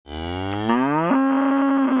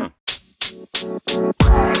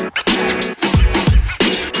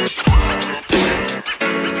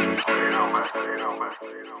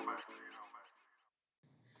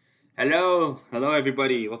Hello,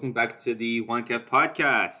 everybody. Welcome back to the Wonkev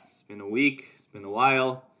Podcast. It's been a week. It's been a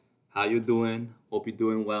while. How you doing? Hope you're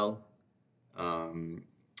doing well.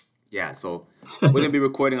 So we're going to be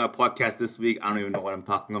recording our podcast this week. I don't even know what I'm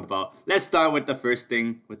talking about. Let's start with the first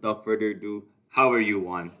thing. Without further ado, how are you,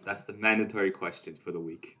 Juan? That's the mandatory question for the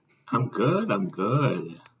week. I'm good.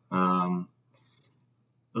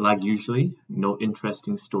 Like usually, no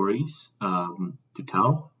interesting stories to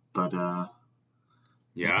tell, but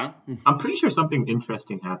Yeah? I'm pretty sure something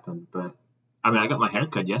interesting happened. But I got my hair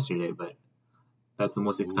cut yesterday, but that's the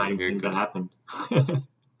most exciting thing that happened.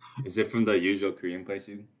 Is it from the usual Korean place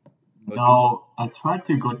you go to? No, I tried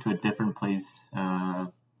to go to a different place. I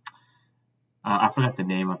forgot the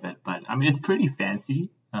name of it, but it's pretty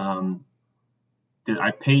fancy.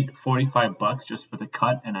 I paid $45 just for the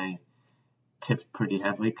cut, and I tipped pretty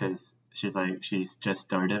heavily because she's just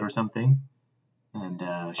started or something,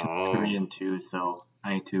 and she's Korean too, so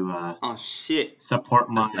I need to support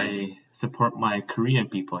my Korean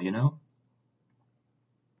people, you know.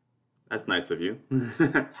 That's nice of you.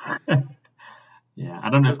 Yeah, I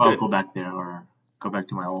don't know That's if I'll good. go back there or go back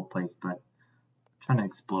to my old place, but I'm trying to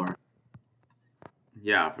explore.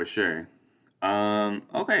 Yeah, for sure.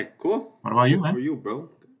 Okay, cool. What about you, Good man? for you, bro.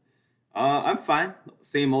 I'm fine.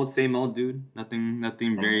 Same old, dude. Nothing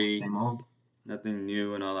Same old. nothing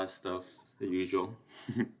new and all that stuff. The usual.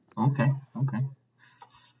 Okay.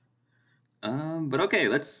 But okay,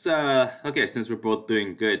 let's since we're both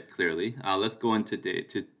doing good, clearly, let's go into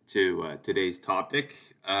today's topic.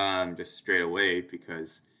 Just straight away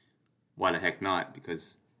because why the heck not?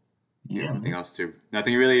 Because Yeah.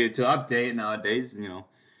 nothing really to update nowadays. You know,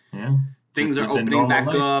 Yeah. things Just are live the opening normal back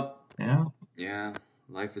life. up. Yeah. Yeah,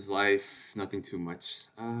 life is life. Nothing too much.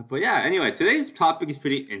 But yeah, anyway, today's topic is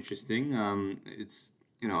pretty interesting. It's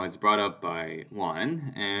brought up by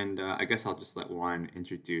Juan, and I guess I'll just let Juan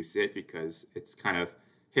introduce it because it's kind of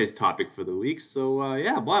his topic for the week. So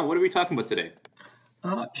Juan, what are we talking about today?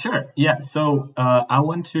 Sure. Yeah. So I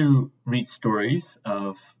want to read stories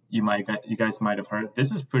of you guys might have heard.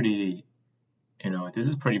 This is pretty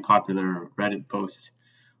popular Reddit post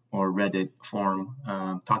or Reddit forum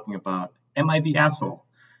talking about Am I the Asshole?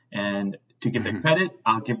 And to give the credit,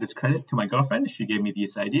 I'll give this credit to my girlfriend. She gave me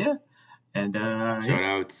this idea, and Shout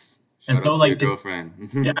outs And to so, your like, girlfriend.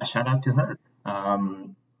 yeah, shout out to her.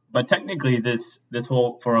 But technically, this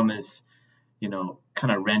whole forum is,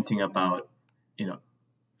 kind of ranting about,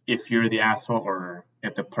 if you're the asshole or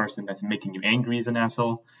if the person that's making you angry is an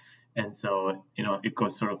asshole. And so, it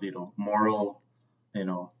goes sort of, moral,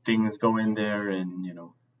 things go in there and,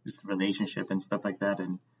 just relationship and stuff like that.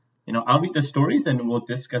 And, I'll read the stories and we'll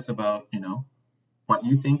discuss about, what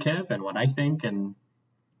you think, Kev, and what I think, and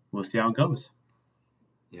we'll see how it goes.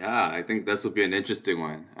 Yeah, I think this will be an interesting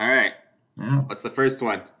one. All right, Yeah. what's the first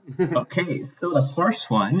one? Okay, so the first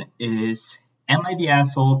one is, am I the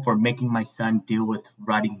asshole for making my son deal with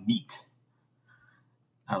rotting meat?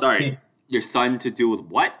 Sorry, Okay, your son to do with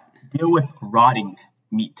what? deal with rotting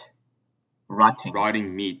meat. Rotting.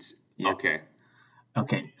 Rotting meat. Yeah. Okay.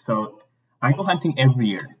 Okay, so I go hunting every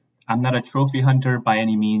year. I'm not a trophy hunter by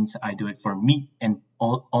any means. I do it for meat and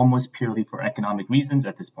almost purely for economic reasons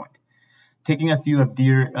at this point. Taking a few of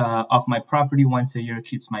deer off my property once a year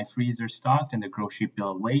keeps my freezer stocked and the grocery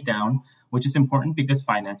bill way down, which is important because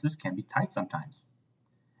finances can be tight sometimes.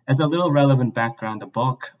 As a little relevant background, the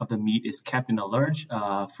bulk of the meat is kept in a large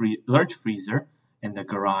freezer in the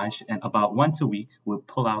garage, and about once a week we'll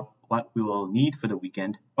pull out what we will need for the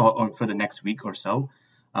weekend or for the next week or so,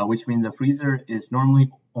 which means the freezer is normally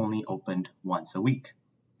only opened once a week.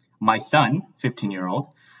 My son, 15-year-old,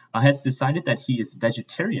 has decided that he is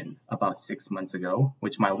vegetarian about 6 months ago,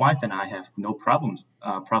 which my wife and I have no problems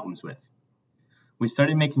with. We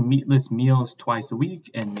started making meatless meals twice a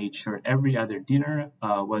week and made sure every other dinner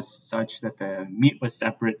was such that the meat was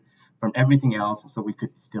separate from everything else so we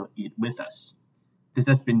could still eat with us. This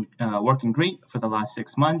has been working great for the last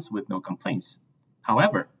 6 months with no complaints.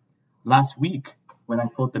 However, last week when I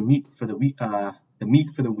pulled the meat for the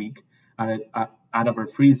week out of our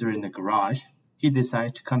freezer in the garage, he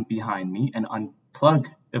decided to come behind me and unplug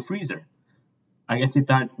the freezer. I guess he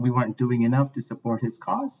thought we weren't doing enough to support his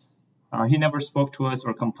cause. He never spoke to us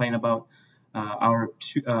or complained about our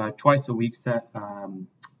twice a week setup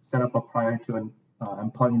prior to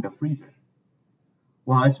unplugging the freezer.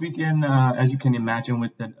 Well, as you can imagine,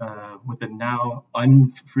 with the now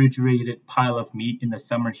unrefrigerated pile of meat in the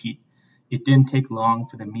summer heat, it didn't take long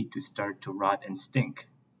for the meat to start to rot and stink.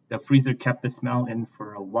 The freezer kept the smell in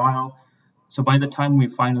for a while, so by the time we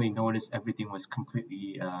finally noticed, everything was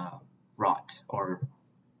completely rot or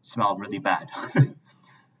smelled really bad.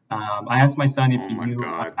 I asked my son if Oh he my knew what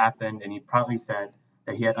God. happened, and he probably said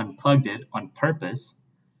that he had unplugged it on purpose,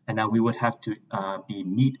 and that we would have to be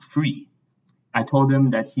meat free. I told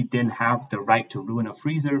him that he didn't have the right to ruin a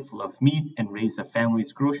freezer full of meat and raise the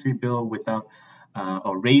family's grocery bill without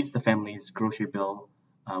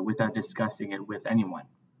discussing it with anyone.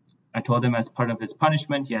 I told him as part of his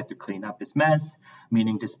punishment, he had to clean up his mess,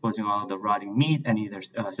 meaning disposing all of the rotting meat and either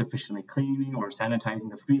sufficiently cleaning or sanitizing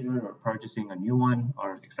the freezer or purchasing a new one,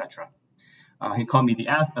 or etc. He called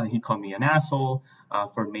me an asshole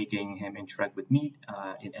for making him interact with meat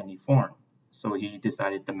in any form. So he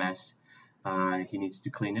decided the mess, he needs to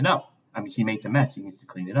clean it up. I mean, he made the mess. He needs to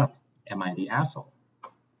clean it up. Am I the asshole?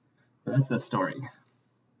 So that's the story.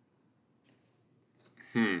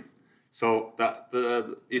 So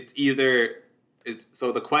the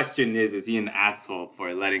question is he an asshole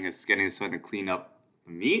for getting his son to clean up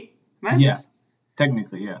the meat mess? Yeah,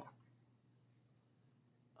 technically, yeah.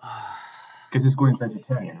 Because it's going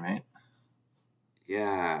vegetarian, right?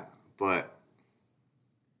 Yeah, but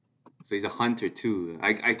so he's a hunter too.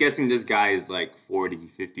 I guessing this guy is like 40,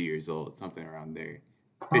 50 years old, something around there.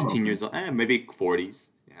 15 years old, maybe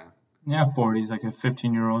 40s. Yeah. Yeah, 40s, like a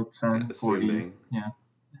 15-year-old turn 40. Assuming. Yeah,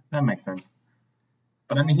 that makes sense.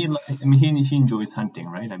 But I mean, he enjoys hunting,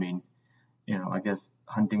 right? I mean, I guess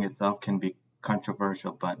hunting itself can be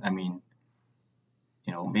controversial, but I mean,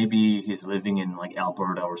 maybe he's living in like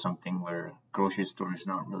Alberta or something where grocery store is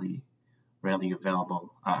not really readily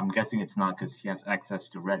available. I'm guessing it's not because he has access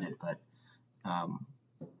to Reddit, but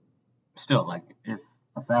still, like if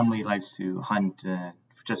a family likes to hunt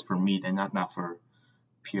just for meat and not for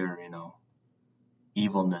pure,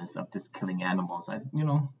 evilness of just killing animals, I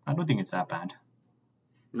don't think it's that bad.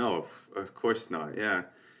 No, of course not. Yeah.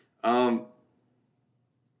 And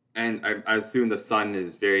I assume the son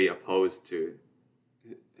is very opposed to.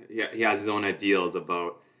 Yeah, he has his own ideals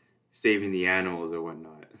about saving the animals or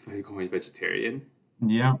whatnot. Going vegetarian.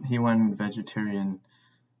 Yeah, he went vegetarian.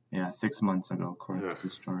 Yeah, 6 months ago, according to the Ugh.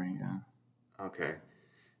 story. Yeah. Okay.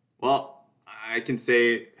 Well, I can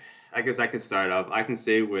say, I guess I can start off. I can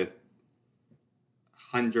say with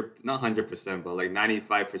not 100%, but like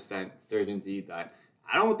 95% certainty that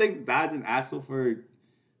I don't think dad's an asshole for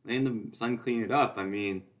letting the son clean it up. I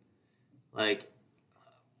mean, like,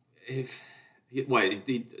 did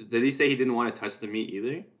he say he didn't want to touch the meat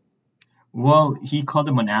either? Well, he called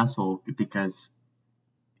him an asshole because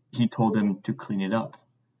he told him to clean it up.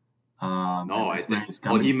 No, I that's where think. he's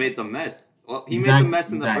Well, coming he from. made the mess. Well, he made the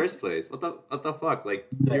mess in the Exactly. first place. What the fuck? Like,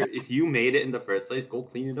 Yeah. if you made it in the first place, go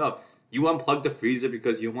clean it up. You unplug the freezer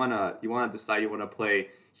because you wanna decide you wanna play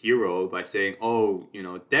hero by saying, oh,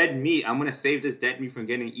 dead meat. I'm gonna save this dead meat from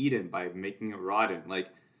getting eaten by making it rotten. Like,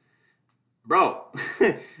 bro,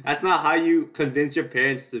 that's not how you convince your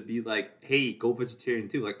parents to be like, hey, go vegetarian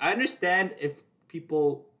too. Like, I understand if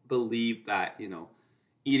people believe that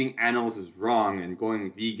eating animals is wrong and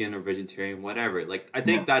going vegan or vegetarian, whatever. Like, I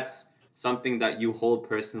think that's something that you hold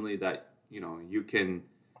personally that you can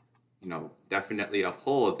definitely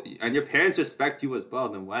uphold, and your parents respect you as well.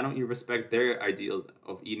 Then why don't you respect their ideals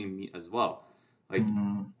of eating meat as well? Like,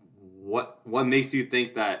 what makes you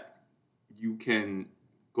think that you can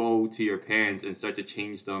go to your parents and start to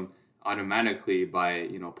change them automatically by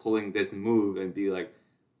pulling this move and be like,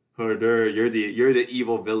 Herder, you're the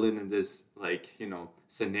evil villain in this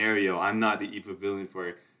scenario. I'm not the evil villain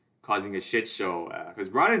for causing a shit show, because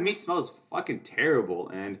rotten meat smells fucking terrible.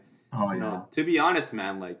 And Oh yeah. to be honest,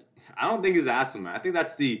 man, like, I don't think he's asshole, man. I think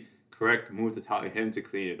that's the correct move to tell him to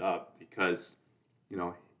clean it up because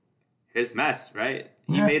his mess, right?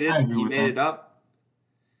 He Yeah, made it. I agree He with made that. it up,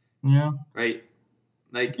 Yeah. right?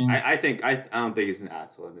 Like, Mm. I don't think he's an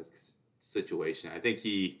asshole in this situation. I think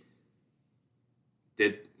he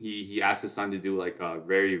asked his son to do like a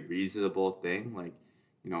very reasonable thing. Like,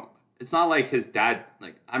 it's not like his dad,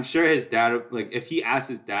 like, I'm sure his dad, like, if he asked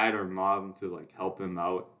his dad or mom to like help him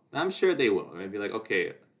out, I'm sure they will. Maybe like,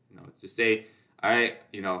 okay, just say, all right,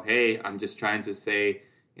 hey, I'm just trying to say,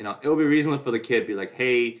 it'll be reasonable for the kid, be like,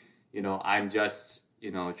 hey, I'm just,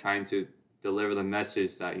 trying to deliver the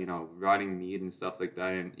message that, rotting meat and stuff like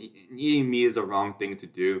that and eating meat is a wrong thing to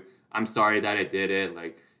do. I'm sorry that I did it.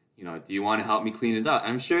 Like, do you want to help me clean it up?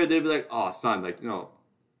 I'm sure they'd be like, oh, son, like,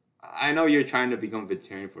 I know you're trying to become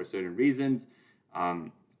vegetarian for certain reasons.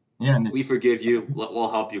 Yeah, and We forgive you.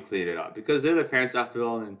 We'll help you clean it up because they're the parents after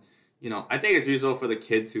all. And, I think it's reasonable for the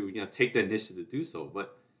kid to, take the initiative to do so.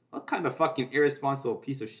 But what kind of fucking irresponsible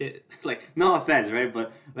piece of shit? Like, no offense, right?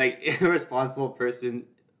 But, like, irresponsible person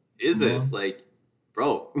is this? Like,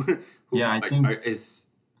 bro, Yeah, I think is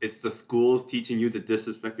the schools teaching you to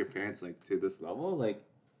disrespect your parents, like, to this level? Like,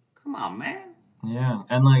 come on, man. Yeah,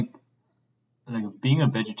 and like being a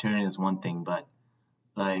vegetarian is one thing, but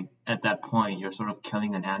like at that point you're sort of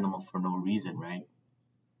killing an animal for no reason, right?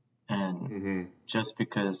 And Mm-hmm. just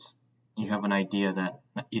because you have an idea that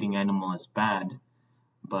eating animal is bad,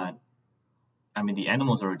 but I mean the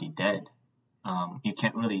animal's already dead. You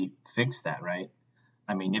can't really fix that, right?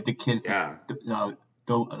 I mean, if the kids Yeah.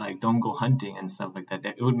 don't go hunting and stuff like that,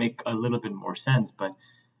 it would make a little bit more sense. But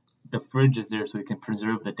the fridge is there so we can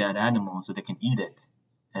preserve the dead animal so they can eat it,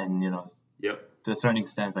 and Yep. to a certain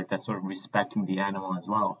extent, like that's sort of respecting the animal as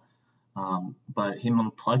well. But him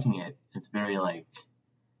unplugging it, it's very like,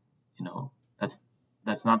 you know,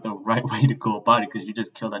 that's not the right way to go about it because you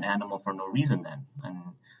just killed an animal for no reason then, and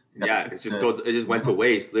Yeah, it just went to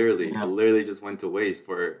waste, literally. It yeah. literally just went to waste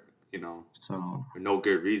for, So for no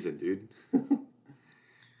good reason, dude.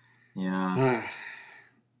 yeah.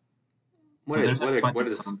 What So is there's a bunch what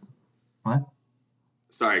of is what?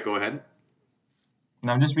 Sorry, go ahead.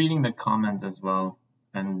 Now I'm just reading the comments as well,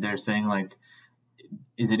 and they're saying like,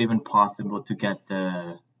 is it even possible to get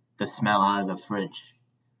the smell out of the fridge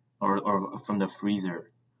or from the freezer?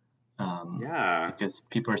 Yeah. Because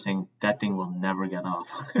people are saying that thing will never get off.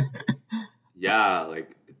 Yeah,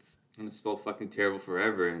 like it's gonna smell fucking terrible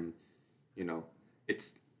forever, and you know,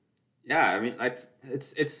 it's yeah. I mean,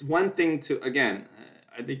 it's one thing to again.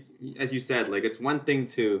 I think, as you said, like it's one thing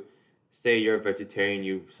to say you're a vegetarian,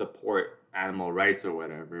 you support animal rights or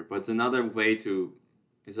whatever, but it's another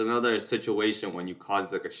situation when you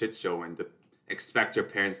cause like a shit show and to expect your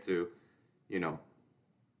parents to, you know,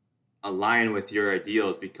 align with your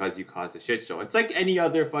ideals because you caused a shit show. It's like any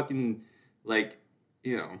other fucking like,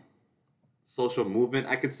 you know, social movement,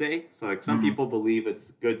 I could say. So like some Mm, people believe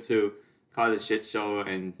it's good to cause a shit show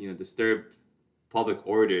and disturb public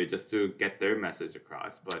order just to get their message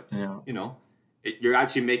across. But yeah, you're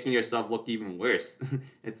actually making yourself look even worse.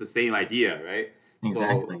 It's the same idea, right? So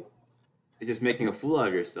exactly. you're just making a fool out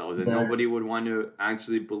of yourselves, and There, nobody would want to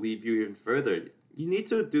actually believe you even further. You need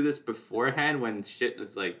to do this beforehand when shit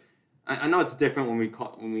is like. I know it's different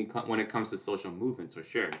when it comes to social movements for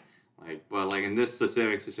sure. Like, but like in this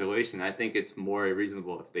specific situation, I think it's more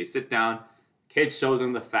reasonable if they sit down, kid shows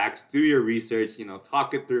them the facts, do your research,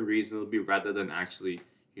 talk it through reasonably rather than actually,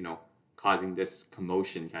 causing this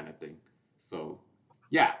commotion kind of thing. So,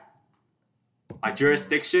 yeah, my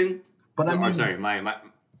jurisdiction, but I or mean, sorry,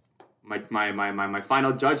 my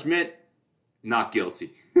final judgment, not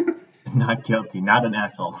guilty. not guilty, not an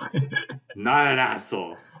asshole. Not an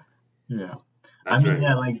asshole. Yeah. I That's mean, right.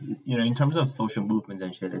 yeah, like in terms of social movements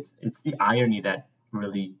and shit, it's the irony that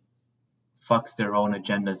really fucks their own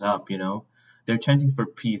agendas up. They're chanting for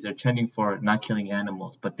peace, they're chanting for not killing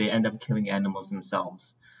animals, but they end up killing animals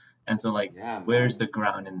themselves. And so like, Yeah, where's man. the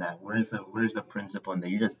ground in that? Where's the principle in that?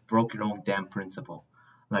 You just broke your own damn principle.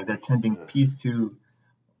 Like they're chanting Ugh, peace to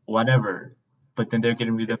whatever, but then they're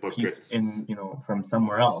getting rid of peace hypocrites. from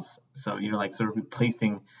somewhere else. So you're like sort of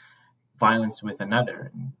replacing violence with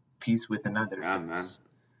another and peace with another. Yeah, So man. it's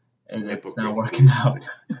not Hypocrites, working dude. out.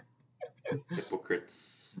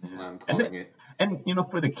 Hypocrites. That's Yeah. what I'm And calling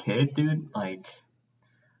it. for the kid, dude, like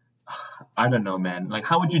I don't know, man. Like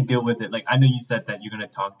how would you deal with it? Like I know you said that you're gonna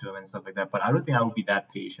talk to him and stuff like that, but I don't think I would be that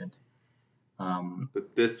patient. The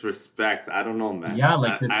disrespect. I don't know, man. Yeah,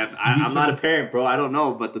 like this you I'm should not a have. parent, bro. I don't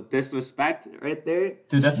know, but the disrespect right there.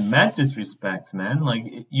 Dude, that's mad disrespect, man. Like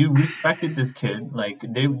you respected this kid. Like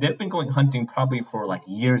they've been going hunting probably for like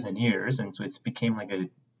years and years, and so it's became like a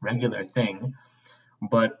regular thing.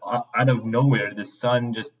 But out of nowhere, the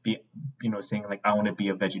son just be saying like I want to be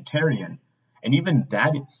a vegetarian, and even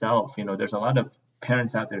that itself, there's a lot of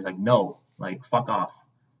parents out there like no, like fuck off.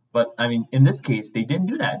 But I mean, in this case, they didn't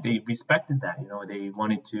do that. They respected that. They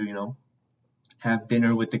wanted to have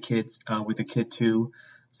dinner with the kids, with the kid too.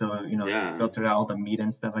 So they Yeah. filtered out all the meat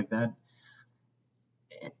and stuff like that.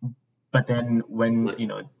 But then when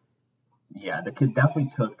Like, yeah, the kid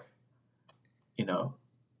definitely you know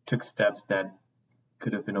took steps that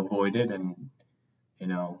could have been avoided, and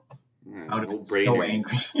yeah, I would have no been so brainer.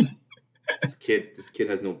 angry. This kid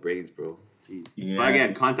has no brains, bro. Jeez. But Yeah,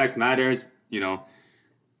 again, context matters. We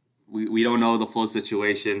don't know the full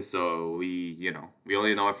situation, so we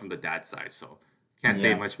only know it from the dad's side. So can't say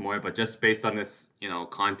yeah, much more. But just based on this,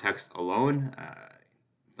 context alone, I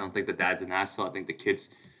don't think the dad's an asshole. I think the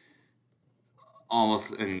kid's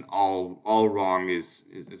almost and all wrong is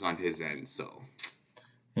on his end. So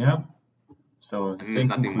yeah. So I think there's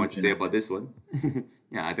same nothing much to conclusion, say I about guess. this one.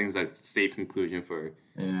 Yeah, I think it's a safe conclusion for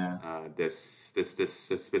Yeah. this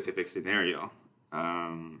specific scenario.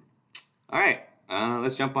 All right,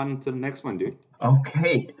 let's jump on to the next one, dude.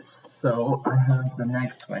 Okay, so I have the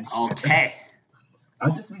next one here. Okay.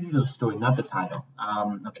 I'll just read you the story, not the title.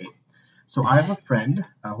 Okay. So I have a friend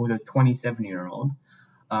who's a 27-year-old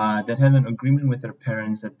that had an agreement with her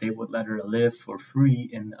parents that they would let her live for free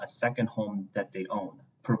in a second home that they own,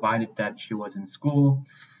 provided that she was in school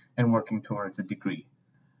and working towards a degree.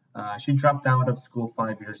 She dropped out of school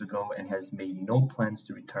 5 years ago and has made no plans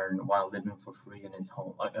to return while living for free in his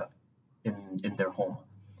home, in their home.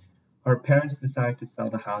 Her parents decided to sell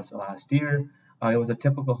the house last year. It was a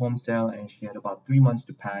typical home sale, and she had about 3 months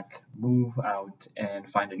to pack, move out, and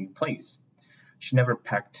find a new place. She never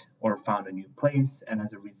packed or found a new place, and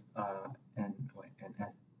as a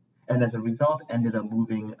result, ended up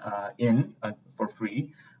moving in for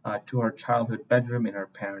free to her childhood bedroom in her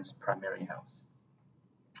parents' primary house.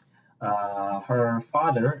 Her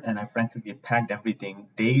father and I frankly packed everything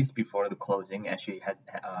days before the closing, as she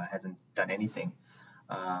hasn't done anything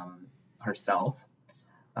herself.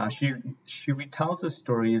 She retells a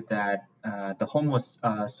story that the home was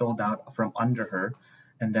sold out from under her,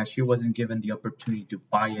 and that she wasn't given the opportunity to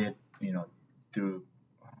buy it, through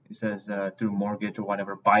it says through mortgage or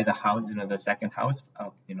whatever, buy the house, the second house,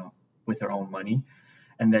 with her own money,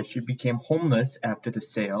 and that she became homeless after the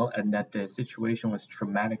sale, and that the situation was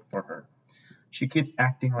traumatic for her. She keeps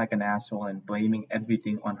acting like an asshole and blaming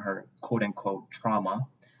everything on her quote unquote trauma.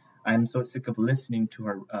 I'm so sick of listening to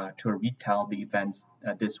her retell the events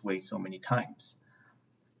this way so many times.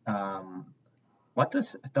 What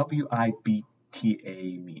does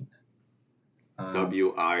WIBTA mean?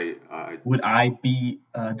 WI. Would I be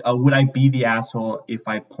the asshole if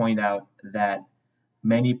I point out that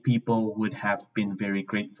many people would have been very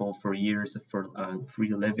grateful for years for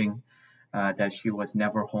free living, that she was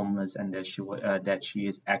never homeless, and that she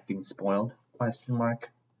is acting spoiled? Question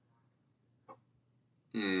mark.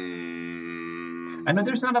 I know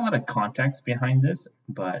there's not a lot of context behind this,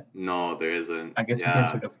 but No, there isn't. I guess we can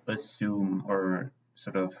sort of assume, or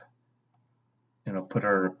sort of, put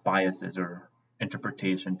our biases or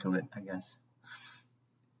interpretation to it, I guess.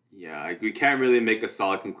 Yeah, we can't really make a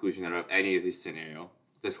solid conclusion out of any of these scenario.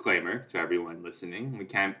 Disclaimer to everyone listening: we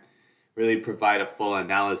can't really provide a full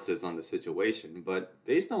analysis on the situation, but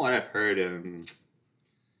based on what I've heard,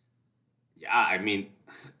 yeah, I mean,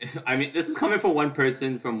 this is coming from one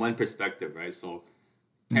person, from one perspective, right? So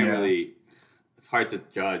can't really. It's hard to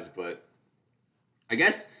judge, but I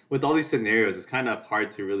guess with all these scenarios, it's kind of hard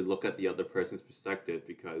to really look at the other person's perspective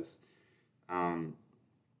because,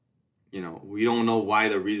 we don't know why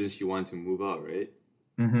the reason she wanted to move out, right?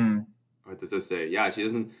 Mm-hmm. Or does it say, yeah, she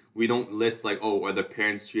doesn't, we don't list like, oh, are the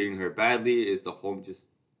parents treating her badly? Is the home just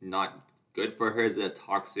not good for her? Is it a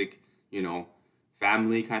toxic,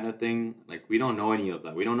 family kind of thing? Like, we don't know any of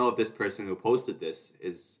that. We don't know if this person who posted this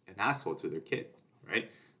is an asshole to their kids, right?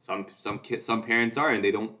 Some parents are, and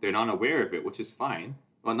they're not aware of it, which is fine.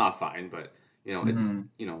 Well, not fine, but it's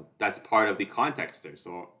that's part of the context there.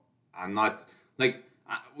 So I'm not like,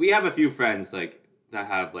 we have a few friends like that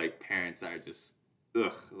have like parents that are just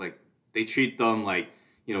like they treat them like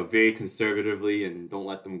very conservatively and don't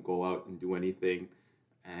let them go out and do anything.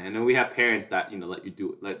 And then we have parents that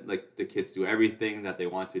let like the kids do everything that they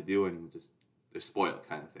want to do, and just they're spoiled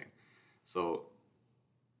kind of thing. So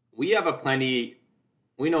we have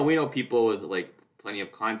we know people with like plenty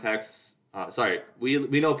of context.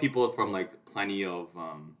 We know people from like plenty of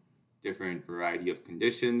different variety of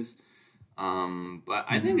conditions. But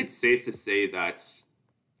I think it's safe to say that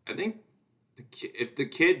I think if the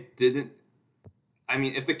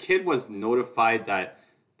kid was notified that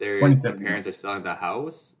their parents are selling the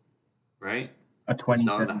house, right? A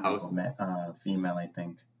 27-year-old female, I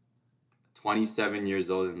think. 27 years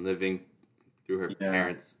old and living through her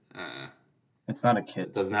parents. It's not a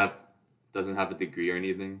kid. Doesn't have a degree or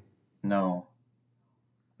anything. No.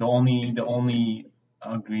 The only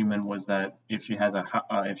agreement was that if she's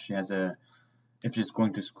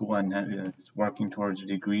going to school and is working towards a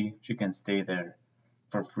degree, she can stay there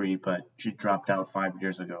for free. But she dropped out 5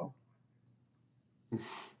 years ago.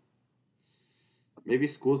 Maybe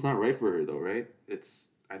school's not right for her though, right?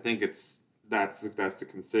 I think that's to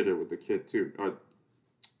consider with the kid too, or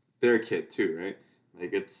their kid too, right?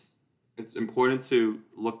 Like it's important to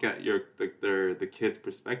look at the kid's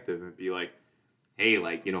perspective and be like, hey,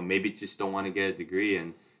 like maybe just don't want to get a degree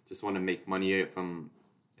and just want to make money from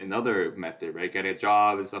another method, right? Get a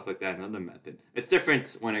job and stuff like that. Another method. It's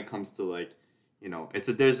different when it comes to like,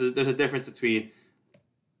 there's a difference between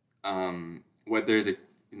whether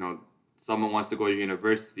someone wants to go to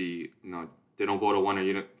university, they don't want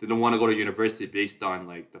to go to university based on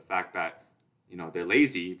like the fact that they're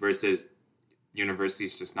lazy, versus university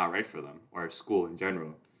is just not right for them, or school in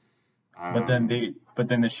general. But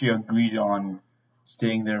then she agreed on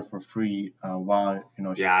staying there for free while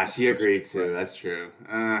Yeah, she agreed too. That's true.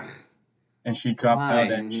 and she dropped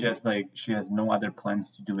out, and Why? she has no other plans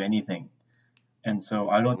to do anything. And so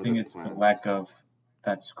I don't What are think the it's the plans? lack of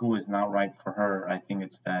that school is not right for her. I think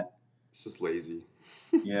it's that, It's just lazy.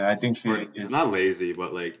 yeah, I think she Or is, not lazy,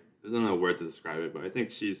 but like there's no word to describe it. But I think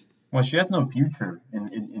she's. well, she has no future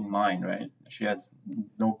in mind, right? She has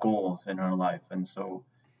no goals in her life. And so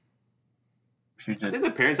she I just, think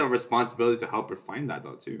the parents have a responsibility to help her find that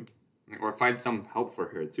though too, or find some help for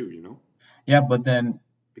her too. yeah, but then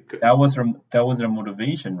Because that was her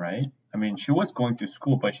motivation, right? I mean, she was going to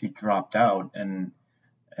school, but she dropped out, and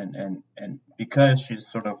because she's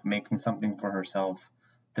sort of making something for herself,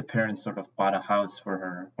 the parents sort of bought a house for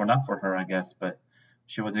her, or not for her, I guess, but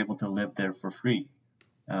she was able to live there for free.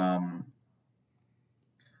 Um,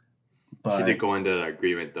 she did but go into an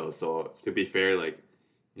agreement though. So to be fair, like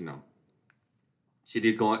you know, she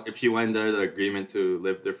did go. If she went under the agreement to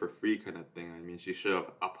live there for free, kind of thing. I mean, she should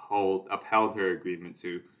have upheld her agreement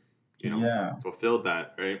to, yeah, fulfill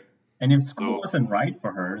that, right? and if school So wasn't right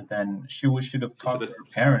for her, then should have she should talked have, to her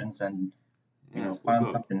parents and spoke found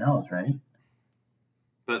up. something else, right?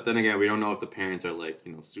 But then again, we don't know if the parents are like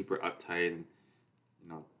super uptight and you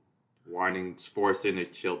know forcing their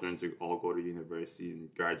children to all go to university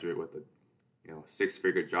and graduate with a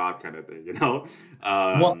 6-figure job kind of thing.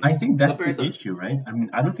 Well, I think Some that's the parents are. issue, right? I mean,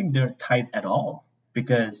 I don't think they're tight at all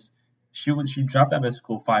because she dropped out of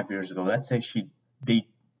school 5 years ago. Let's say they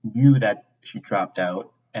knew that she dropped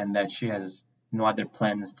out and that she has no other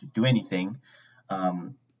plans to do anything.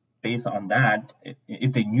 Um, Based on that,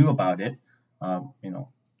 if they knew about it,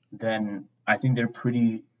 then I think they're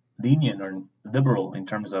pretty lenient or liberal in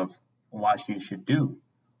terms of what she should do.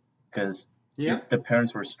 Because Yeah, if the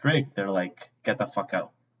parents were strict, they're like, "Get the fuck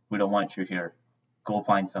out. We don't want you here. Go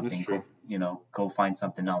find that's something. true. Go find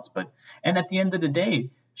something else." But and at the end of the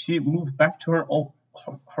day, she moved back to her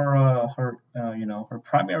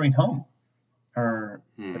primary home, her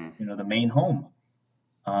Hmm. the main home.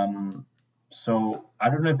 Um, so I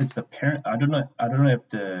don't know if it's the parent. I don't know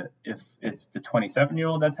if it's the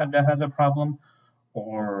 27-year-old that has a problem,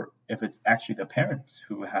 or if it's actually the parents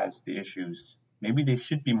who has the issues. Maybe they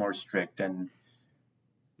should be more strict and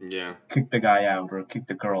Yeah. kick the guy out or kick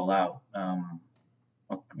the girl out.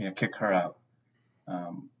 Or, kick her out.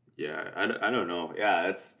 Um, Yeah, I don't know. Yeah,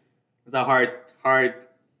 it's a hard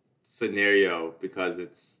scenario because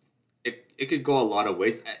it could go a lot of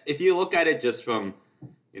ways. If you look at it just from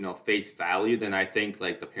face value, then I think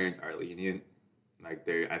like the parents are lenient. Like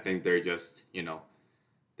I think they're just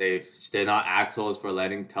they're not assholes for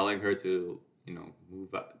telling her to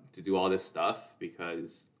move up to do all this stuff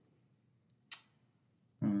because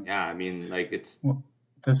mm. yeah, I mean like Well,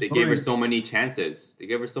 the they gave her story, so many chances. They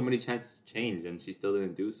gave her so many chances to change, and she still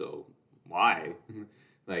didn't do so. Why?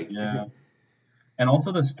 Like, yeah, and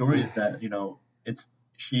also the story is that it's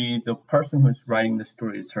the person who's writing the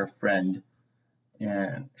story is her friend,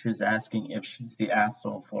 and she's asking if she's the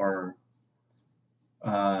asshole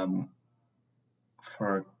um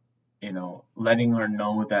for letting her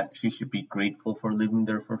know that she should be grateful for living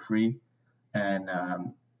there for free, and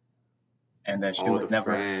and that she oh, the was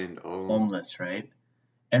never friend. Oh, homeless, right?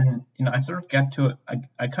 And I sort of get to it.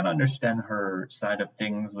 I kind of understand her side of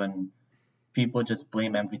things when people just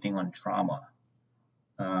blame everything on trauma,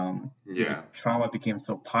 because yeah. trauma became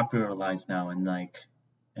so popularized now, and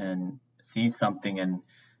and see something and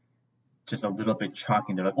just a little bit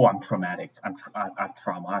shocking. They're like, "Oh, I'm traumatic. I have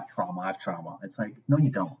trauma. I have trauma. I have trauma." It's like, no,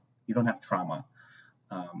 you don't. You don't have trauma.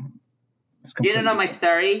 Um, it's You don't know completely my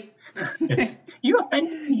story. different. You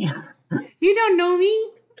offended me. You don't know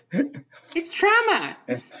me. It's trauma.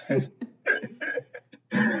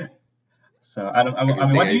 So I don't. I I just mean,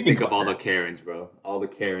 think what I do you just think think of about all that? the Karens, bro. All the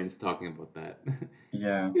Karens talking about that.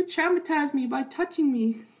 Yeah. You traumatized me by touching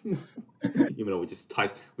me. Even though we just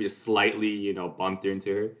slightly, bumped into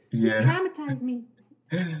her. You Yeah. traumatized me.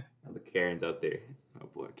 All the Karens out there. Oh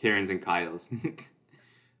boy, Karens and Kyles. I'm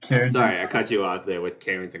Karen's and sorry, I cut you off there with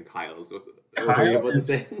Karens and Kyles. What were you Kyle about to is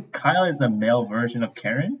say? Kyle is a male version of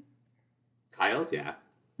Karen. Kyles, yeah. Kyles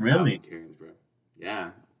and Really? Karens, bro.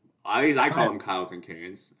 Yeah. At least I call Kyle. them Kyles and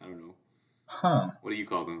Karens. I don't know. Huh. What do you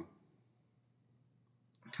call them?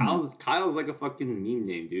 Hmm. Kyle's like a fucking meme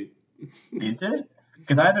name, dude. Is it?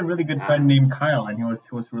 Because I had a really good Yeah. friend named Kyle, and he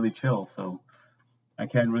was really chill. So I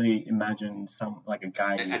can't really imagine some like a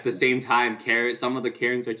guy At the named. same time, some of the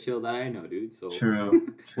Karens are chill that I know, dude. So, True.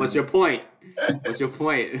 what's True. your point? What's your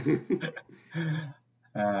point?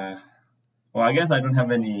 Uh, well, I guess I don't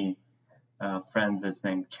have any friends that's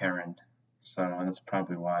named Karen, so that's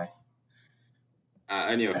probably why.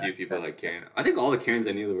 I knew a few So, people like Karen. I think all the Karens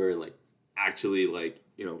I knew were like actually like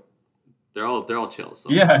they're all chill. So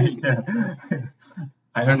Yeah, yeah.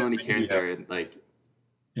 I I heard don't a know any Karens that radio. are like,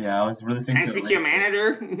 Yeah, I was listening can I to a speak to your radio.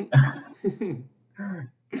 manager?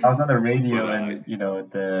 I was on the But radio, and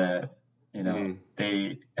mm,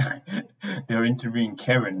 they they were interviewing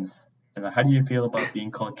Karens. And like, how do you feel about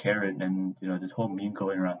being called Karen? And this whole meme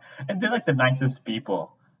going around. And they're like the nicest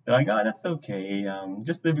people. They're like, oh, that's okay.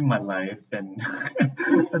 Just living my life. And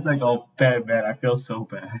it's like, oh, bad man, I feel so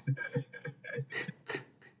bad.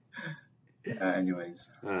 Anyways.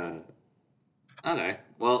 uh, okay.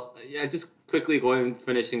 Well, yeah, just quickly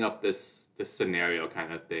finishing up this scenario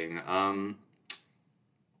kind of thing.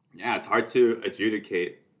 Yeah, it's hard to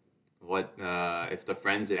adjudicate what if the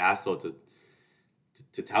friend's an asshole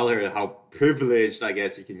to tell her how privileged, I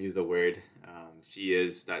guess you can use the word, she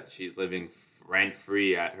is, that she's living rent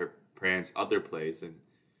free at her parents' other place, and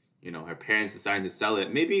her parents deciding to sell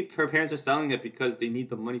it. Maybe her parents are selling it because they need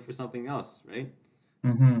the money for something else, right?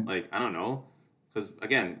 Mm-hmm. Like, I don't know, because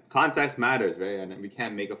again, context matters, right? And we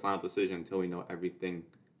can't make a final decision until we know everything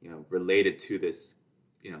related to this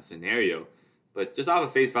scenario. But just off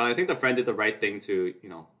of face value, I think the friend did the right thing to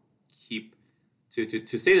keep to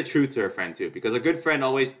say the truth to her friend too, because a good friend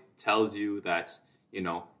always tells you that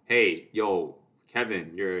hey, yo,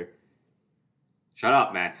 Kevin, you're shut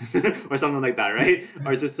up, man, or something like that, right?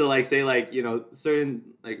 Or just to like say like certain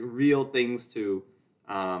like real things to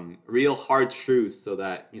real hard truths, so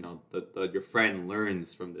that your friend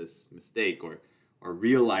learns from this mistake, or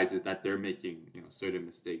realizes that they're making certain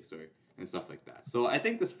mistakes, or and stuff like that. So I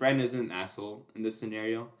think this friend isn't an asshole in this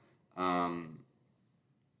scenario.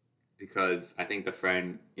 Because I think the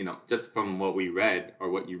friend, just from what we read, or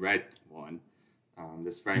what you read,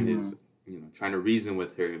 this friend Mm-hmm. is, trying to reason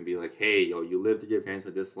with her and be like, hey, yo, you lived with your parents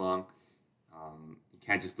for this long. You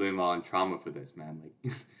can't just blame it all on trauma for this, man.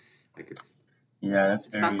 Like, like Yeah, that's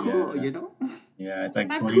it's not very cool, yeah, it's It's like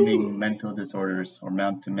not blaming cool. mental disorders or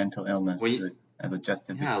mental illness When as you, a yeah,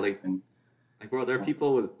 justification. bro, there are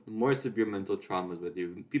people with more severe mental traumas with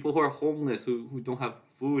you. People who are homeless, who don't have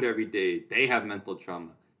food every day, they have mental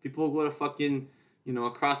trauma. People who go to fucking,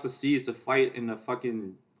 across the seas to fight in a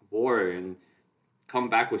fucking war and come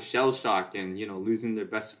back with shell shock and, losing their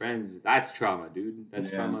best friends. That's trauma, dude. That's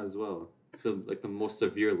Yeah, trauma as well. To like the most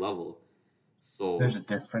severe level. there's So a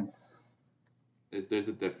difference. there's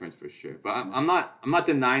a difference for sure. But I'm not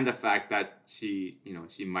denying the fact that she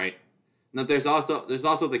might. No, there's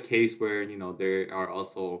also the case where there are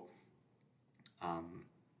also um,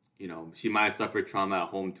 she might have suffered trauma at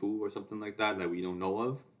home too, or something like that we don't know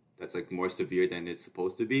of. That's like more severe than it's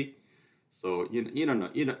supposed to be. So you don't know.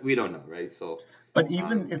 We don't know, right? So But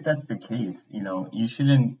even if um, that's the case, you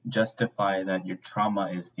shouldn't justify that your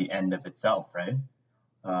trauma is the end of itself, right?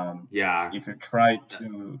 Um, yeah, if you try uh,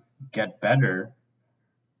 to get better,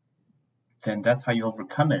 then that's how you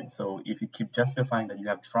overcome it. So if you keep justifying that you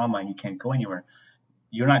have trauma and you can't go anywhere,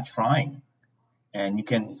 you're not trying. And you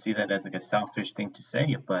can see that as like a selfish thing to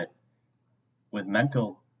say, but with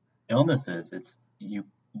mental illnesses, it's you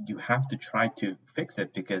have to try to fix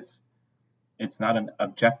it because it's not an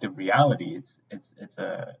objective reality. It's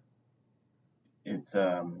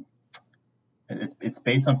it's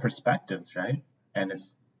based on perspectives, right? And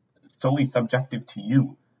it's solely subjective to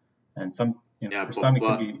you. And yeah, for some but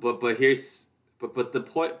it can be. the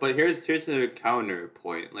point. But here's a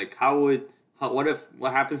counterpoint. Like,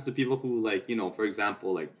 what happens to people who, like, for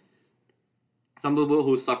example, like some people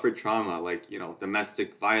who suffer trauma, like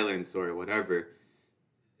domestic violence or whatever.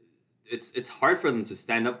 It's hard for them to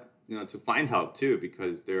stand up, to find help too,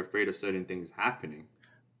 because they're afraid of certain things happening.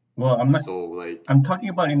 Well, So like, I'm talking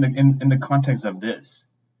about in the context of this,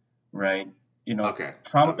 right? okay,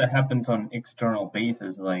 Trauma that okay, happens on external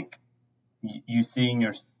basis, like you seeing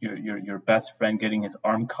your best friend getting his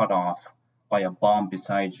arm cut off by a bomb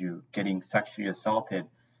beside you, getting sexually assaulted,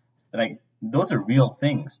 like those are real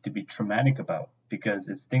things to be traumatic about because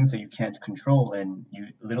it's things that you can't control and you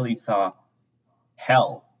literally saw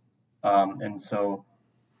hell. And so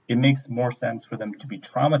it makes more sense for them to be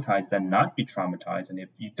traumatized than not be traumatized. And if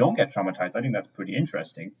you don't get traumatized, I think that's pretty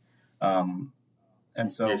interesting. Um, and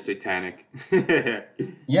you're so satanic.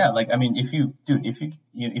 yeah, like I mean, if you, dude, if you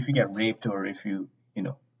get raped or if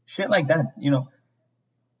shit like that,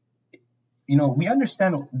 we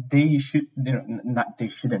understand they should, not they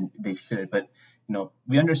shouldn't, they should, but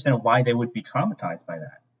we understand why they would be traumatized by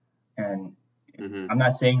that. And Hmm. I'm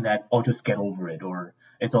not saying that, oh, just get over it or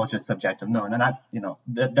it's all just subjective. No, no, not,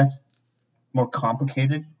 that's more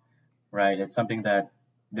complicated, right? It's something that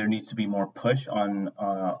there needs to be more push on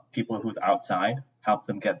people who's outside, help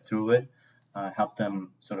them get through it, help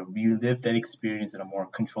them sort of relive that experience in a more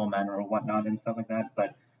controlled manner or whatnot and stuff like that.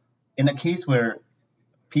 But in a case where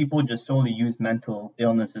people just solely use mental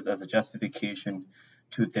illnesses as a justification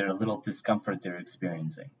to their little discomfort they're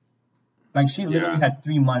experiencing. Like she literally Yeah. had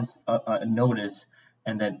 3 months notice,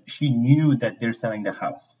 and that she knew that they're selling the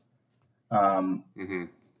house. Um, Mm-hmm.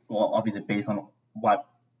 well, obviously based on what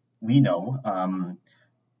we know,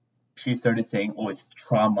 she started saying, "Oh, it's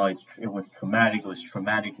trauma. It was traumatic. It was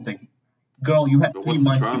traumatic." It's like, girl, you had But three what's the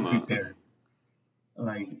months to trauma? prepare.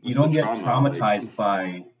 Like, you What's the don't get trauma? Like, traumatized by,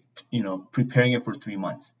 preparing it for 3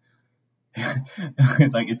 months.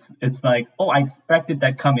 Like it's like, oh, I expected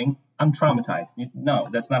that coming. I'm traumatized. No,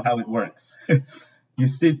 that's not how it works. You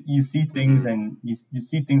see things, mm-hmm. and you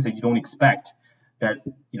see things that you don't expect, that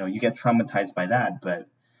you get traumatized by that. But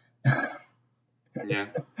Yeah,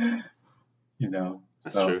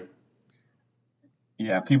 that's so true.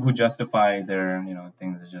 yeah, people who justify their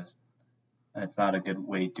things is just, it's not a good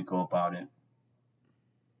way to go about it.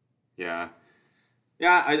 Yeah.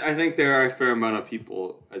 Yeah, I think there are a fair amount of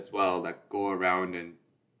people as well that go around and,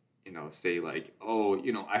 say like, oh,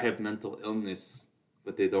 I have mental illness,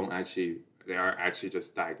 but they are actually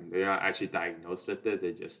just diagnosed. They're not actually diagnosed with it.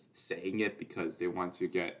 They're just saying it because they want to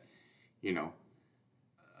get, you know,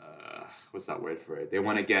 what's that word for it? They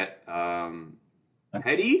want to get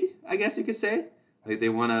pettied, I guess you could say. Like they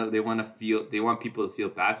want people to feel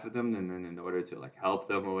bad for them, and then in order to like help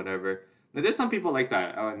them or whatever. Now, there's some people like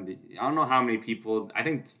that. I don't know how many people. I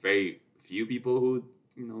think it's very few people who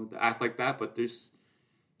act like that. But there's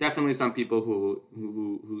definitely some people who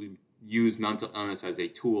use mental illness as a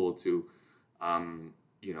tool to,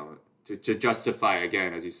 to justify,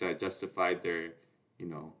 again, as you said, justify their, you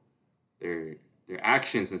know, their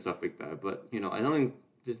actions and stuff like that. But I don't think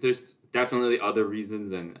there's definitely other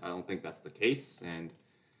reasons, and I don't think that's the case. And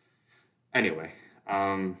anyway,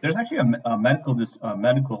 There's actually a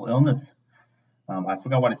medical illness. I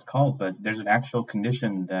forgot what it's called, but there's an actual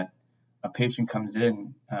condition that a patient comes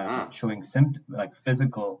in showing like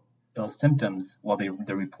physical ill symptoms, while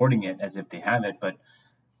they're reporting it as if they have it, but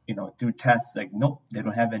through tests, like, nope, they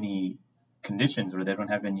don't have any conditions, or they don't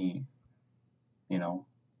have any,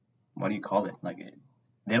 what do you call it? Like,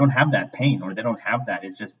 they don't have that pain, or they don't have that.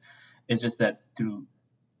 It's just that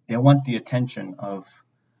they want the attention of,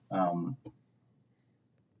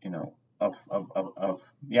 you know,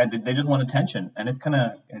 yeah, they just want attention, and it's kind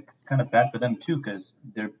of bad for them too, because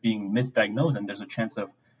they're being misdiagnosed, and there's a chance of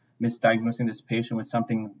misdiagnosing this patient with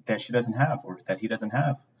something that she doesn't have, or that he doesn't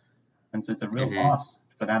have, and so it's a real loss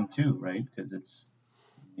for them too, right? Because it's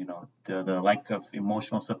the lack of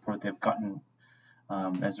emotional support they've gotten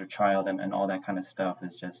as their child, and all that kind of stuff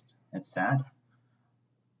is just, it's sad.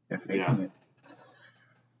 They're faking it.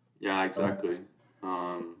 Yeah, exactly.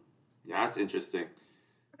 Yeah, that's interesting.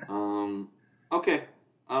 Okay.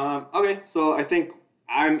 Okay, so I think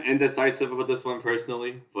I'm indecisive about this one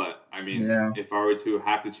personally, but I mean, if I were to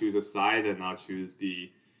have to choose a side, then I'll choose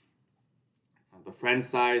the friend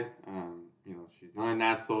side. She's not an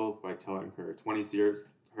asshole by telling her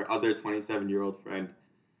her other 27-year-old friend,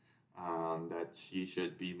 that she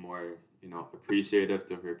should be more, appreciative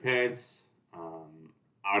to her parents.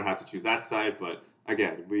 I would have to choose that side, but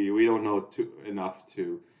again, we don't know enough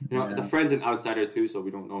to, the friend's an outsider too, so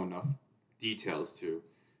we don't know enough details to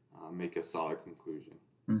make a solid conclusion.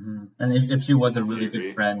 Mm-hmm. And if she was a really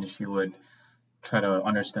good friend, she would try to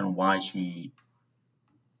understand why she's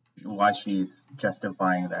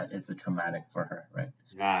justifying that it's a traumatic for her, right?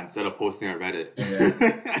 Yeah, instead of posting on Reddit.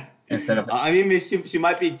 Yeah. Instead of, I mean, she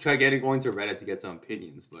might be going to Reddit to get some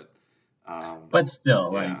opinions, but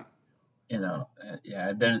still, like, there's,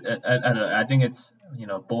 I don't know, I think it's,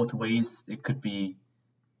 both ways. It could be,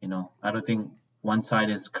 I don't think one side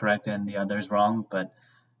is correct and the other is wrong, but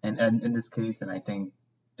and in this case, and I think,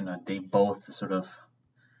 they both sort of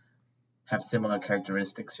have similar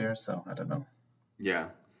characteristics here, so I don't know. Yeah.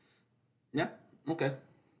 Okay.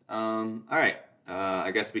 All right. I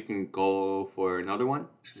guess we can go for another one.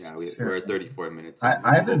 Yeah, we're at 34 minutes.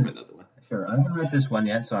 I go for another one. Sure. I haven't read this one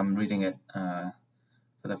yet, so I'm reading it for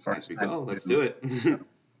the first time. As we go, let's do it.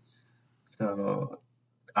 So,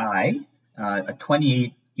 a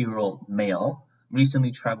 28-year-old male, recently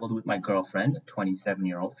traveled with my girlfriend, a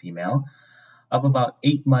 27-year-old female, of about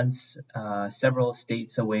 8 months, several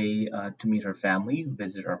states away, to meet her family,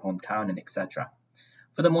 visit her hometown, and etc.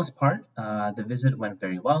 For the most part, the visit went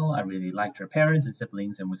very well. I really liked her parents and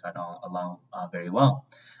siblings, and we got along very well.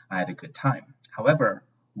 I had a good time. However,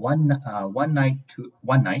 one night, two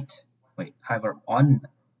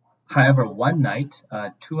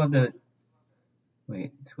other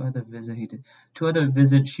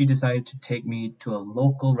visit, she decided to take me to a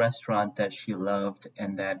local restaurant that she loved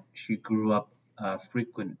and that she grew up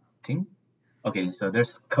frequenting. Okay, so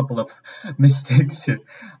there's a couple of mistakes here.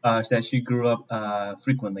 That she grew up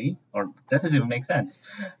frequently, or that doesn't even make sense.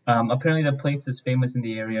 Apparently, the place is famous in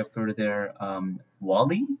the area for their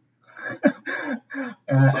Wally.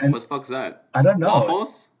 And What the fuck's that? I don't know.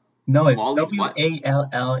 Waffles? No, it's Wally's what?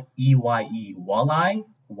 Walleye.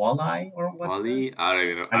 Walleye or what? Wally? I don't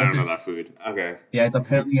even know. I I guess don't know it's that food. Okay. yeah. It's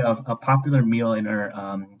apparently a popular meal in her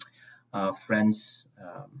friends.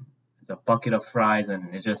 It's a bucket of fries,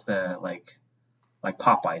 and it's just like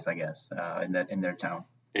Popeyes, I guess, in their town.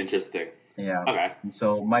 Interesting. Yeah. Okay. And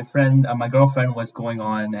so my girlfriend was going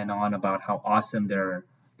on and on about how awesome their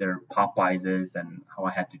Popeyes is and how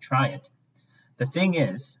I had to try it. The thing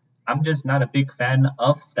is, I'm just not a big fan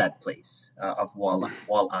of that place of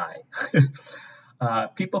Walleye.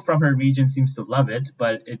 People from her region seems to love it,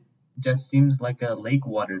 but it just seems like a lake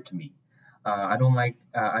water to me. I don't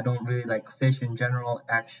really like fish in general,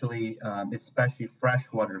 actually, especially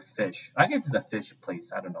freshwater fish. I guess it's a fish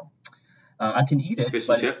place. I don't know. I can eat it, Fish and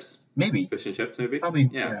but it's chips? maybe Fish and chips, maybe? probably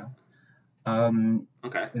Yeah. yeah. Um,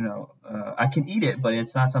 Okay. I can eat it, but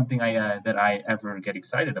it's not something that I ever get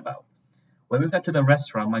excited about. When we got to the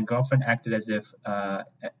restaurant, my girlfriend acted as if I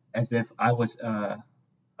was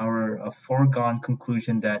our a foregone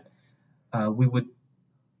conclusion that we would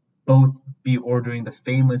both be ordering the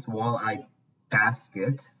famous walleye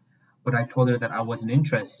basket, but I told her that I wasn't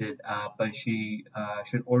interested, but she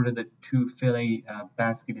should order the two fillet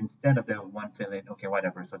basket instead of the one fillet. Okay,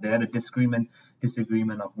 whatever. So they had a disagreement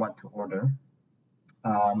of what to order.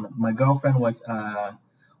 My girlfriend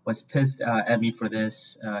was pissed at me for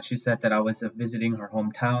this. She said that I was visiting her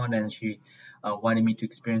hometown and she wanted me to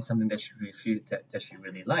experience something that that she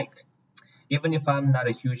really liked. Even if I'm not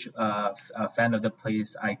a huge fan of the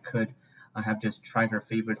place, I could have just tried her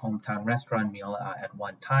favorite hometown restaurant meal at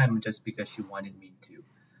one time just because she wanted me to.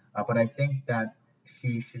 But I think that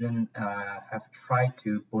she shouldn't have tried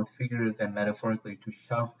to, both figuratively and metaphorically, to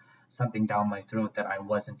shove something down my throat that I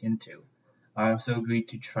wasn't into. I also agreed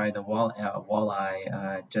to try the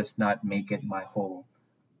walleye, just not make it my whole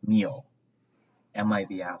meal. Am I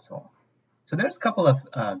the asshole? So there's a couple of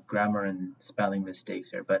grammar and spelling mistakes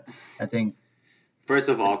here, but I think First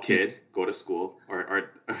of all, kid, go to school.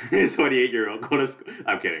 Or 28-year-old, go to school.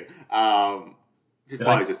 I'm kidding. It's did I?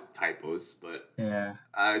 probably just typos, but Yeah,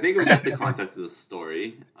 I think we get the context of the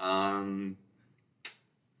story. Hmm.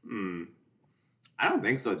 I don't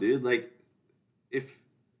think so, dude. Like, if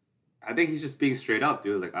I think he's just being straight up,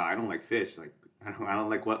 dude. Like, oh, I don't like fish. Like, I don't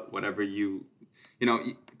like whatever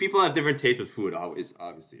people have different tastes with food, always,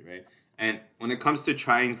 obviously, right? And when it comes to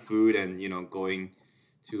trying food and going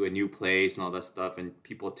to a new place and all that stuff, and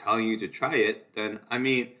people telling you to try it, then I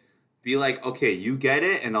mean, be like, okay, you get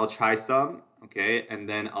it, and I'll try some, okay, and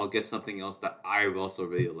then I'll get something else that I also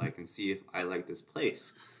really like and see if I like this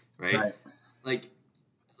place, right? right. Like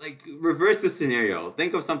reverse the scenario.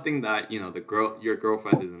 Think of something that your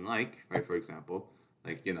girlfriend doesn't like, right? For example,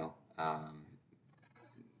 like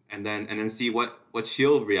and then see what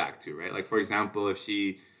she'll react to, right? Like, for example, if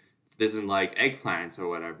she doesn't like eggplants or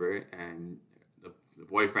whatever, and the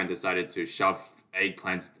boyfriend decided to shove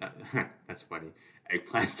eggplants that's funny,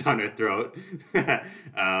 eggplants down her throat.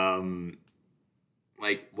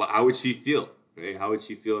 Like, how would she feel, right? How would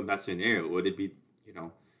she feel in that scenario? Would it be,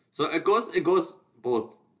 so it goes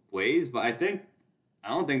both ways, but I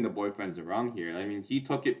don't think the boyfriend's wrong here. I mean, he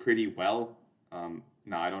took it pretty well.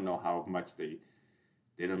 Now I don't know how much they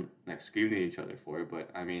didn't like scream at each other for it, but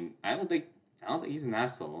I mean, I don't think he's an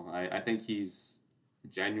asshole. I think he's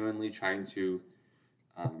genuinely trying to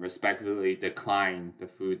respectfully decline the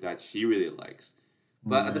food that she really likes.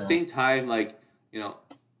 But at the Yeah, same time, like,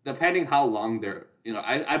 depending how long they're,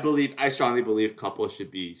 I strongly believe couples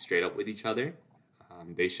should be straight up with each other.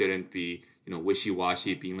 They shouldn't be,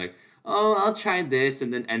 wishy-washy, being like, oh, I'll try this,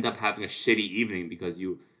 and then end up having a shitty evening because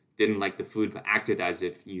you didn't like the food but acted as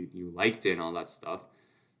if you liked it and all that stuff.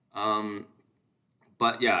 Um,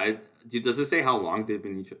 but yeah, does it say how long they've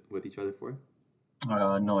been with each other for?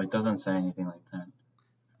 no, it doesn't say anything like that.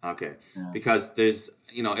 Okay, Yeah, because there's,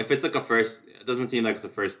 if it's like it doesn't seem like it's a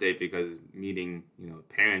first date because meeting,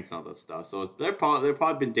 parents and all that stuff. So they've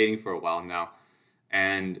probably been dating for a while now,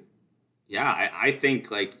 and yeah, I think,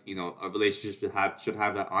 like, a relationship should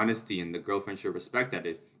have that honesty, and the girlfriend should respect that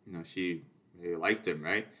if she really liked him,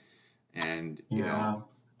 right? And yeah.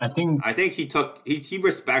 I think I think he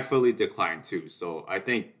respectfully declined too. So I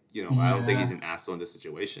think I don't think he's yeah, an asshole in this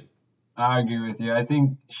situation. I agree with you. I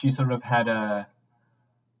think she sort of had a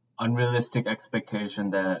unrealistic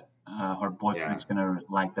expectation that her Yeah, boyfriend's gonna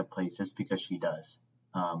like the place just because she does.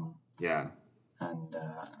 Um, yeah. and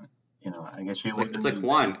I guess she It's like wasn't it's like really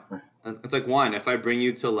ready one. for. It's like one. If I bring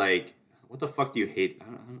you to, like, what the fuck do you hate? I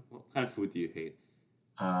don't, what kind of food do you hate?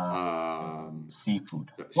 Seafood.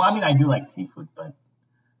 Well, I mean, I do like seafood, but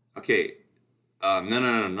Okay.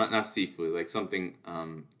 No, not seafood. Like something.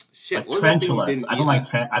 Shit. like What was that thing you tarantulas. didn't I eat? don't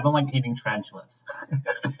like I don't like eating tarantulas.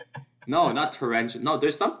 No, not tarantula. No,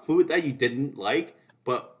 there's some food that you didn't like,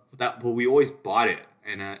 but we always bought it,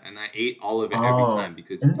 and I ate all of it every Oh, time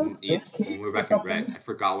because you isn't didn't those eat fish when we were cakes or back in res. something? I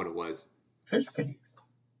forgot what it was. Fish cakes.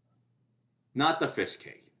 Not the fish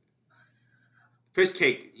cake. Fish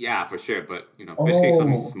cake, yeah, for sure. But fish cake's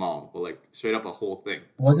something Oh, small, but like straight up a whole thing.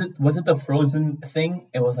 was it the frozen thing?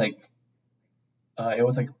 It was like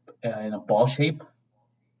in a ball shape,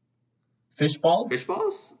 fish balls. Fish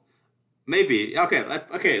balls? Maybe.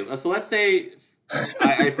 Okay. So let's say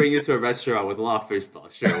I bring you to a restaurant with a lot of fish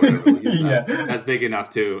balls. Sure, whatever. We'll use that. Yeah. That's big enough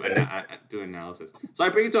to do analysis. So I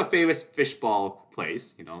bring you to a famous fish ball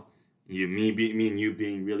place. Me and you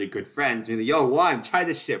being really good friends. You're like, yo, Juan, try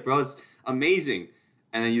this shit, bro. It's amazing.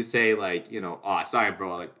 And then you say like, oh, sorry,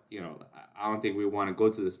 bro. Like, I don't think we want to go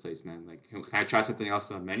to this place, man. Like, can I try something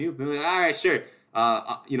else on the menu? We're like, all right, sure.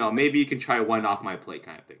 Maybe you can try one off my plate,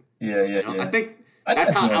 kind of thing. Yeah. I think I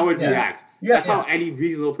that's think how that's I would normal. Yeah. react. Yeah, That's yeah. how any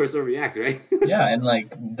reasonable person reacts, right? Yeah, and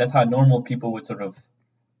like that's how normal people would sort of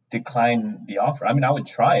decline the offer. I mean, I would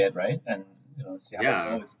try it, right, and see how it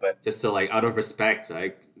Yeah. goes. But Just to like out of respect,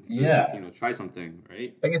 like to yeah, try something,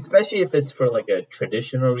 right? like especially if it's for like a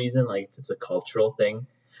traditional reason, like if it's a cultural thing.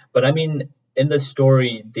 But I mean, in the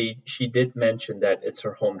story, she did mention that it's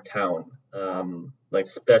her hometown, like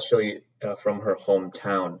especially from her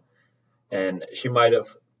hometown, and she might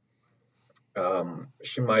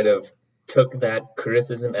have took that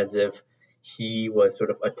criticism as if he was sort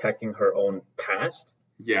of attacking her own past to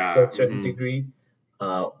a Yeah. certain degree.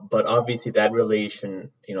 But obviously, that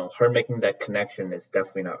relation, her making that connection is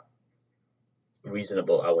definitely not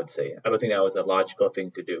reasonable, I would say. I don't think that was a logical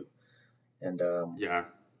thing to do. And Yeah.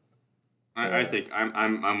 I yeah, think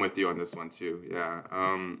I'm with you on this one too. Yeah.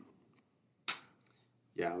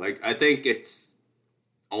 Yeah. Like I think it's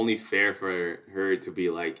only fair for her to be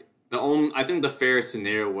like I think the fair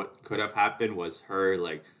scenario what could have happened was her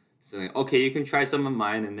like saying, okay, you can try some of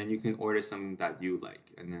mine and then you can order something that you like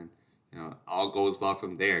and then all goes well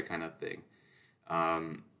from there kind of thing.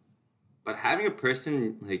 But having a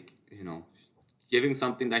person like giving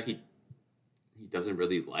something that he doesn't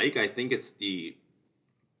really like, I don't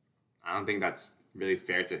think that's really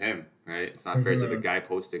fair to him, right? It's not fair to the hmm guy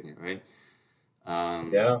posting it, right?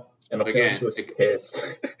 um yeah. And apparently, she Again, was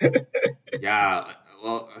pissed. yeah,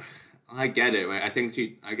 well, I get it, right? I think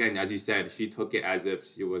she, again, as you said, she took it as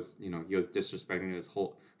if he was disrespecting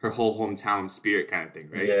her whole hometown spirit kind of thing,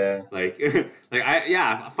 right? Yeah, Like,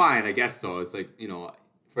 yeah, fine, I guess so. It's like,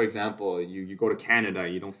 for example, you go to Canada,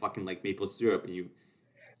 you don't fucking like maple syrup, and you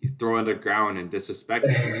throw it on the ground and disrespect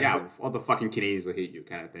it, then yeah, all the fucking Canadians will hate you,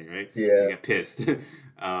 kind of thing, right? You yeah. get pissed.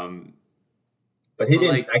 um, But he but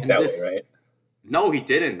didn't like act in that way, this, right? no, he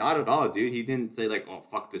didn't. Not at all, dude. He didn't say like, "Oh,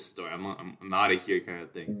 fuck this store. I'm out of here," kind of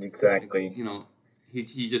thing. Like, Exactly. he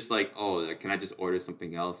just like, "Oh, like, can I just order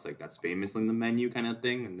something else like that's famous on the menu," kind of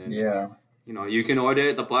thing. And then Yeah. you can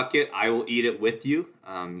order the bucket. I will eat it with you.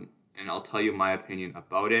 And I'll tell you my opinion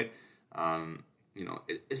about it.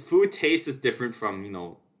 Food taste is different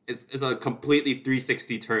from it's a completely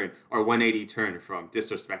 360 turn or 180 turn from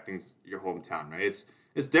disrespecting your hometown, right?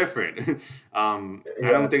 It's different. I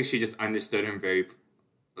Yeah. don't think she just understood him very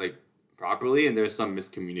like properly, and there's some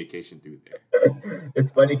miscommunication through there.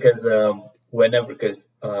 It's funny because because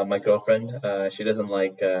my girlfriend she doesn't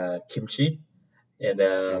like kimchi, and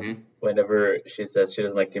Hmm. whenever she says she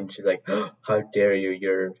doesn't like kimchi, she's like, "How dare you?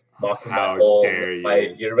 You're mocking my How home. dare My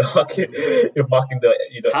you? you're mocking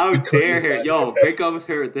the How the dare Korean her? culture." Yo, break up with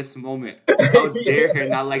her at this moment. How dare her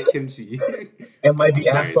Yeah. not like kimchi? Am I I'm the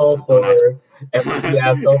sorry. asshole Don't for? actually. Am I the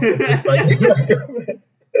asshole for disliking my girlfriend?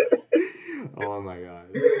 Oh my god.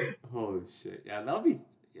 Holy shit. Yeah, that'll be.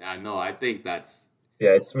 Yeah, no, I think Yeah,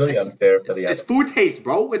 it's really it's unfair for it's the it's other. food taste,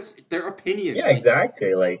 bro. It's their opinion. Yeah, Like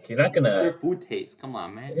exactly. Like you're not it's their gonna. food taste. Come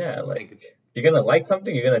on, man. Yeah, I like think it's you're gonna like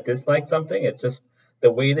something, you're gonna dislike something. It's just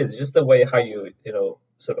the way it is. It's just the way how you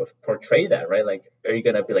sort of portray that, right? Like, are you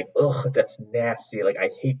gonna be like, oh, that's nasty. Like, I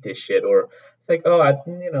hate this shit, or it's like, oh,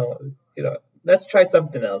 let's try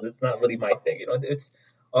something else. It's not really my thing. It's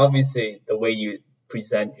obviously the way you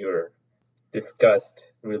present your disgust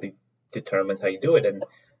really determines how you do it. And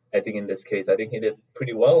I think in this case, I think he did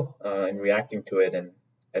pretty well in reacting to it, and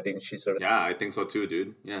I think she sort of, yeah, I think so too,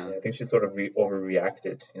 dude. Yeah. yeah, I think she sort of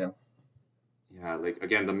overreacted. Yeah, like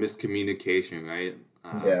again, the miscommunication, right?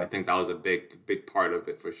 I Yeah. think that was a big part of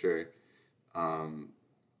it for sure.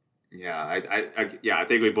 Yeah, I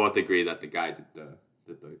think we both agree that the guy did the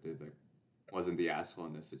wasn't the asshole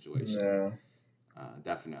in this situation. No.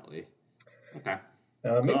 Definitely. Okay.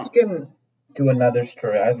 Maybe Cool. we can do another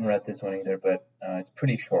story. I haven't read this one either, but it's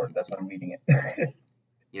pretty short. That's why I'm reading it.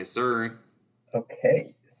 Yes, sir.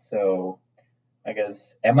 Okay, so I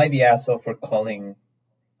guess, am I the asshole for calling?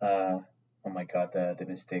 Oh my God, the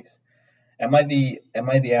mistakes. Am I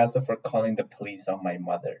the asshole for calling the police on my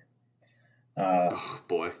mother? Uh, Oh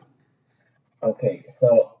boy. okay,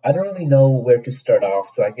 so I don't really know where to start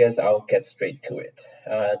off, so I guess I'll get straight to it.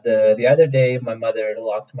 The other day, my mother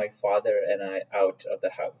locked my father and I out of the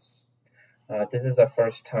house. This is the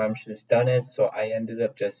first time she's done it, so I ended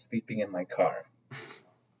up just sleeping in my car.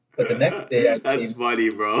 But the next day I That's came. funny,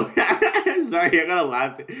 bro. Sorry, I gotta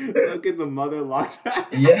laugh. Look at the mother locked.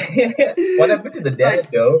 Yeah, what happened to the dad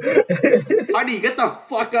Like, though? honey, get the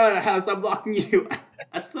fuck out of the house. I'm locking you.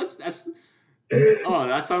 That's. Oh,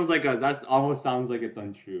 that sounds like that almost sounds like it's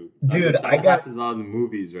untrue. Dude, That happens a lot in the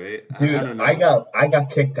movies, right? I dude, don't I know. got I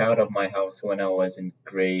got kicked out of my house when I was in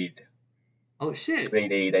Oh shit!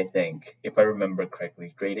 grade 8, I think, if I remember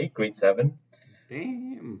correctly. Grade 8, grade 7.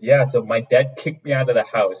 Damn. Yeah, so my dad kicked me out of the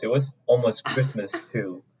house. It was almost Christmas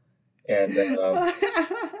too, and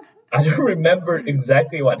I don't remember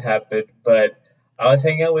exactly what happened, but I was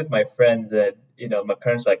hanging out with my friends, and my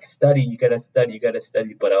parents were like, "Study, you gotta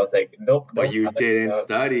study." But I was like, "Nope, But nope, you I'm gonna hang didn't out."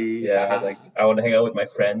 study. Yeah, like I want to hang out with my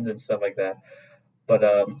friends and stuff like that. But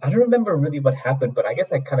I don't remember really what happened. But I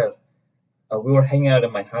guess I kind of we were hanging out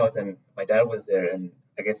at my house, and my dad was there, and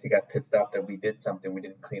I guess he got pissed off that we did something, we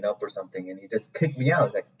didn't clean up or something, and he just kicked me out.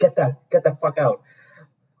 He's like, get that fuck out.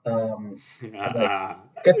 I'm like,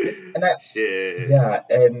 guess, and I Shit. yeah,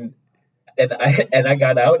 and I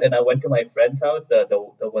got out and I went to my friend's house, the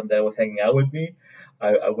one that was hanging out with me.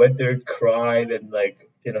 I went there, cried, and like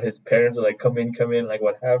his parents were like, come in, like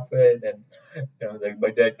what happened, and like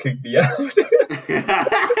my dad kicked me out.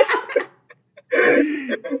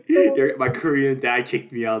 My Korean dad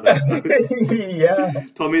kicked me out of the house. Yeah,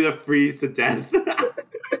 Told me to freeze to death.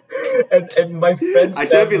 and my friend's I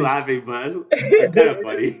shouldn't be family. laughing, but that's kind of It's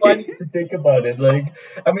funny. funny to think about it. Like,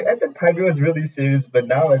 I mean, at the time it was really serious, but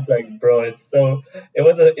now it's like, bro, it's so. It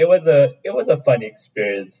was a funny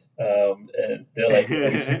experience. And they're like,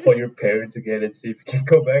 you should call your parents again and see if you can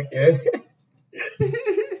go back in.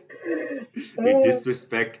 You Uh,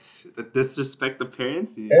 disrespect the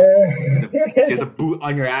parents. You get the uh, boot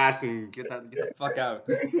on your ass and get the fuck out.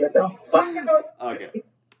 Get the fuck out. Okay,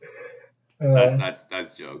 Uh,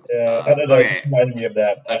 that's jokes. yeah, I don't know. It just Okay, reminded me of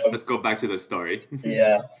that. let's go back to the story.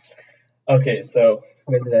 Yeah. Okay, so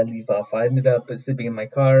where did I leave off? I ended up sleeping in my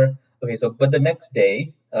car. Okay, so but the next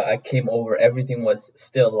day, I came over. Everything was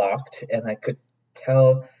still locked, and I could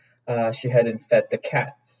tell she hadn't fed the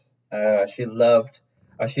cats.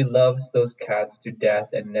 She loves those cats to death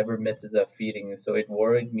and never misses a feeding. So it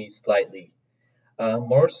worried me slightly.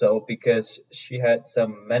 More so because she had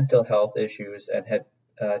some mental health issues and had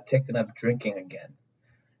taken up drinking again.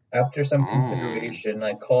 After some Oh. consideration,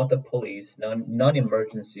 I called the police,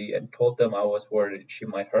 non-emergency, and told them I was worried she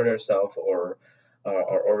might hurt herself or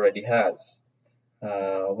already has.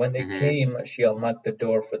 When they Mm-hmm. came, she unlocked the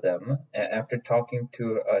door for them. After talking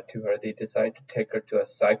to her, they decided to take her to a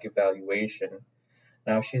psych evaluation.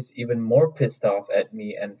 Now she's even more pissed off at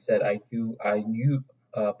me and said I knew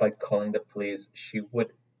by calling the police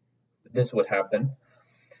this would happen.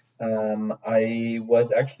 I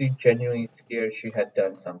was actually genuinely scared she had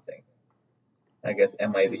done something. I guess,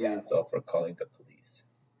 am I the Mm-hmm. asshole for calling the police?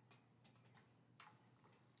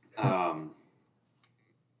 Um,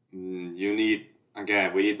 you need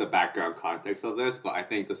again. We need the background context of this, but I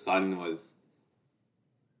think the son was,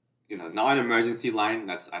 not an emergency line.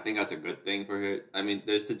 I think that's a good thing for her. I mean,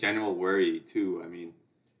 there's the general worry too. I mean,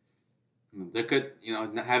 they could,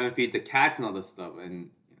 not having feed the cats and all this stuff,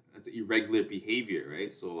 and it's irregular behavior,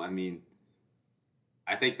 right? So I mean,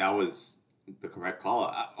 I think that was the correct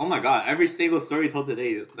call. Oh my god, every single story told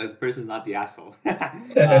today, that person's not the asshole.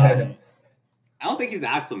 I don't think he's the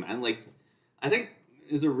asshole, man. Like, I think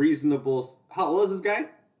is a reasonable. How old is this guy?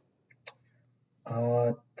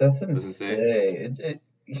 Doesn't Doesn't say. say.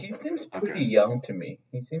 He seems pretty Okay. young to me.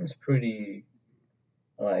 He seems pretty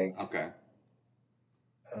like Okay.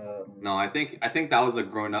 um, No, I think that was a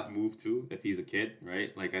grown up move too. If he's a kid,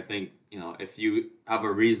 right? Like I think if you have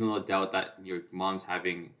a reasonable doubt that your mom's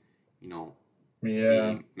having, you know,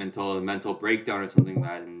 yeah, any mental breakdown or something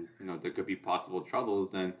that, and there could be possible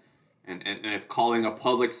troubles, then, and if calling a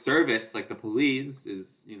public service like the police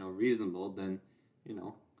is reasonable, then, you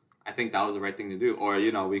know, I think that was the right thing to do. Or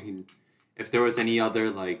we can, if there was any other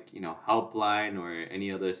like helpline or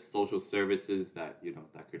any other social services that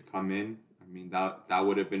that could come in. I mean that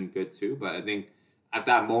would have been good too. But I think at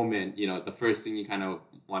that moment, the first thing you kind of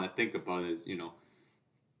want to think about is,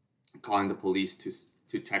 calling the police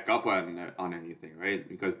to check up on anything, right?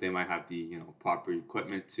 Because they might have the, proper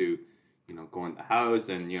equipment to, go in the house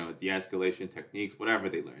and, de-escalation techniques, whatever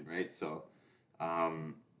they learn, right? So,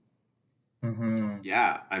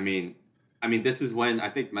 yeah, I mean, this is when I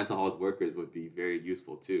think mental health workers would be very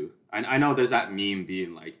useful too. And I know there's that meme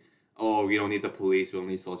being like, oh, we don't need the police, we don't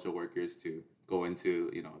need social workers to go into,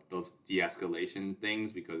 those de-escalation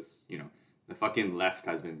things because, the fucking left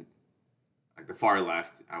has been, like the far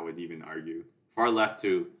left, I would even argue, far left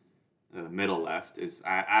to the middle left is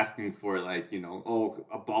asking for like, oh,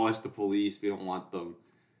 abolish the police, we don't want them,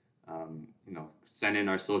 send in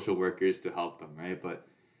our social workers to help them, right? But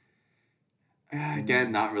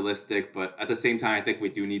again, not realistic, but at the same time, I think we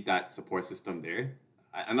do need that support system there.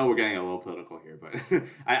 I know we're getting a little political here, but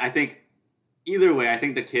I think either way, I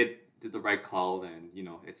think the kid did the right call, and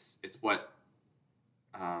it's what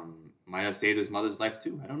might have saved his mother's life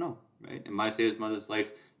too. I don't know, right? It might have saved his mother's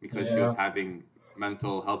life because she was having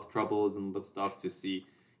mental health troubles and stuff to see,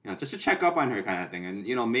 just to check up on her kind of thing,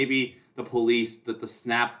 and maybe the police, the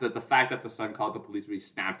fact that the son called the police really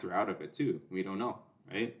snapped her out of it too. We don't know,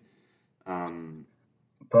 right?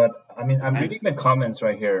 But I mean, I'm reading the comments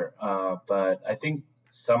right here, but I think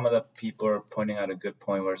some of the people are pointing out a good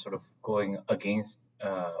point. We're sort of going against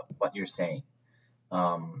what you're saying.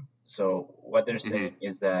 So what they're saying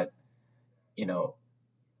is that, in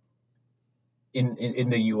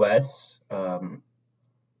the U.S.,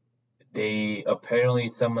 they apparently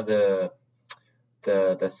some of the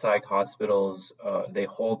psych hospitals they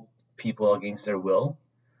hold people against their will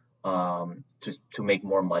to make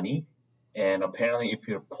more money. And apparently, if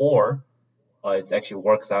you're poor, it actually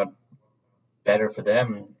works out better for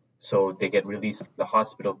them. So they get released from the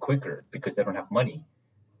hospital quicker because they don't have money.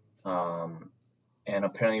 And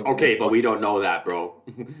apparently, okay, but we don't know that, bro.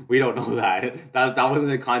 We don't know that. That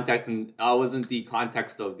wasn't the context, and that wasn't the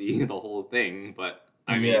context of the whole thing. But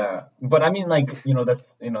I mean, but I mean, like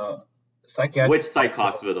that's psychiatric. Which psych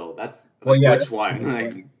hospital? That's which one?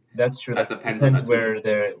 Like that's true. That depends on where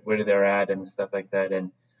they're at and stuff like that.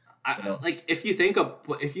 And like if you think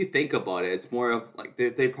about it, it's more of like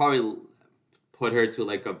they probably put her to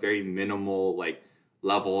like a very minimal like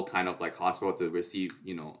level kind of like hospital to receive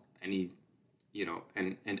any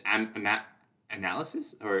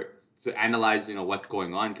analysis or to analyze what's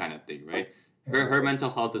going on kind of thing, right? Her mental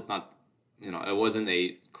health is not it wasn't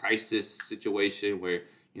a crisis situation where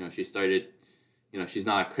she started she's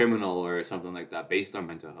not a criminal or something like that based on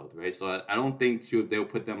mental health, right? So I don't think they'll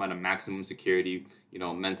put them at a maximum security,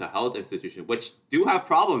 mental health institution, which do have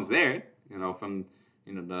problems there, from,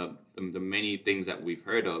 the many things that we've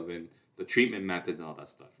heard of and the treatment methods and all that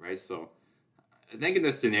stuff, right? So I think in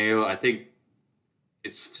this scenario, I think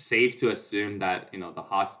it's safe to assume that, the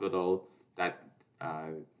hospital that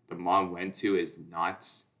the mom went to is not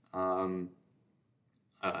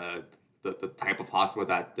the type of hospital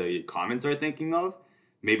that the comments are thinking of.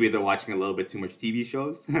 Maybe they're watching a little bit too much TV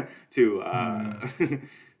shows to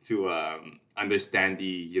understand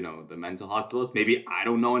the mental hospitals. Maybe I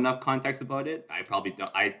don't know enough context about it. I probably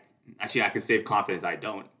don't. I can say with confidence I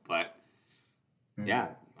don't. But yeah.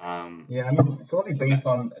 I mean, it's only based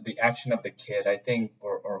on the action of the kid, I think,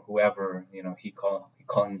 or whoever he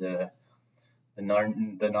calling the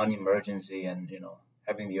non-emergency and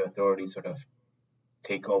having the authority sort of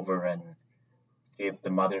take over and see if the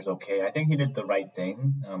mother's okay. I think he did the right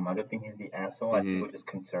thing. I don't think he's the asshole. I think he was just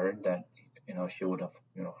concerned that she would have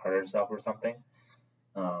hurt herself or something.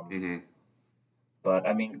 But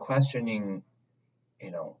I mean, questioning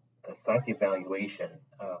the psych evaluation.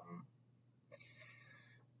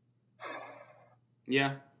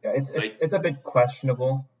 It's a bit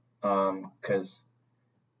questionable because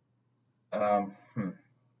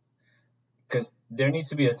there needs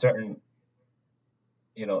to be a certain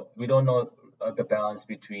we don't know the balance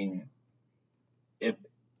between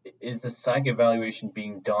is the psych evaluation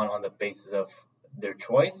being done on the basis of their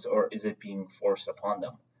choice or is it being forced upon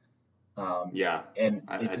them? And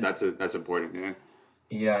that's important.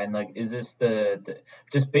 And like, is this the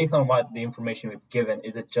just based on what the information we've given,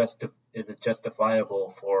 is it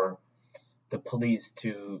justifiable for the police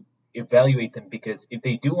to evaluate them? Because if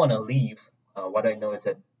they do want to leave, what I know is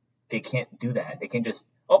that they can't do that. They can't just,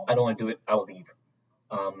 I don't want to do it, I'll leave.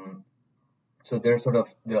 So they're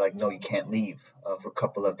like, no, you can't leave for a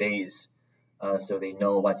couple of days, so they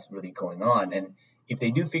know what's really going on. And if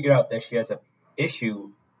they do figure out that she has an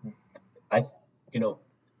issue, I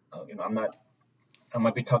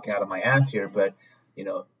might be talking out of my ass here, but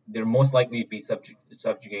they're most likely to be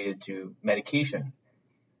subjugated to medication,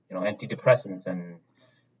 antidepressants, and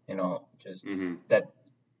is Mm-hmm. that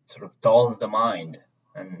sort of dulls the mind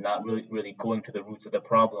and not really going to the roots of the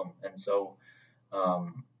problem. And so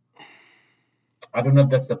um, I don't know if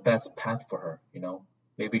that's the best path for her.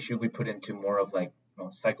 Maybe she'll be put into more of like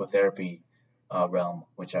psychotherapy realm,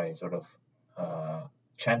 which I sort of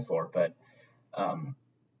chant for. But um,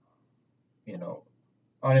 you know,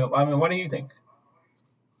 I mean, what do you think?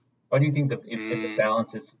 What do you think that if the Mm,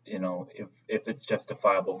 balance is, if it's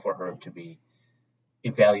justifiable for her to be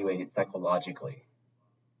evaluated psychologically?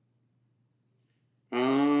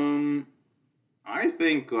 um, I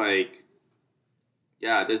think like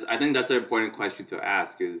yeah, I think that's an important question to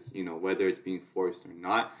ask is whether it's being forced or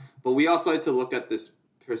not. But we also have to look at this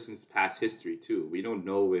person's past history too. We don't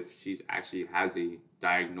know if she's actually has a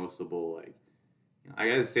diagnosable like. I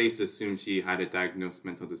guess it's safe to assume she had a diagnosed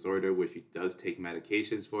mental disorder where she does take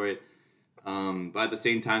medications for it. But at the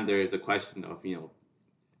same time, there is a question of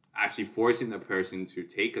actually forcing the person to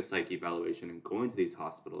take a psych evaluation and go into these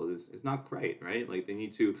hospitals is not great, right? Like they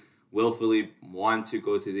need to willfully want to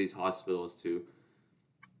go to these hospitals to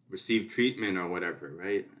receive treatment or whatever,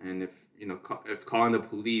 right? And if calling the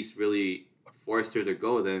police really forced her to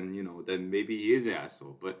go, then maybe he is an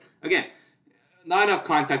asshole. But again, not enough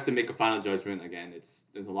context to make a final judgment. Again,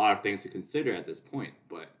 there's a lot of things to consider at this point,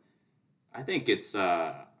 but I think it's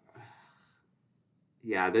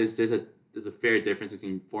yeah, there's a fair difference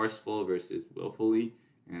between forceful versus willfully,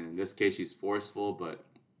 and in this case, she's forceful, but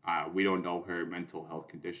we don't know her mental health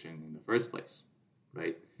condition in the first place,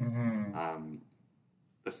 right? Mm-hmm.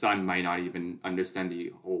 The son might not even understand the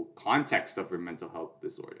whole context of her mental health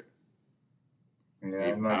disorder.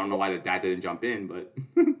 Yeah, I don't know why the dad didn't jump in, but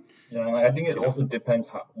I think it you know, also depends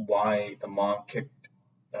why the mom kicked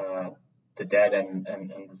the dad and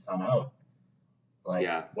the son out. Like,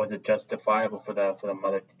 yeah, was it justifiable for the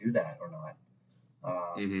mother to do that or not?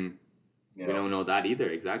 Um, hmm you we know, don't know that either.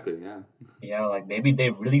 Exactly, yeah. yeah, like maybe they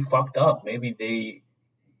really fucked up. Maybe they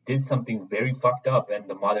did something very fucked up, and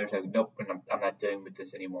the mother's like, nope, I'm not dealing with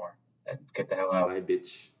this anymore, and get the hell out. Bye,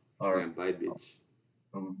 bitch. Yeah, Or bye, bitch.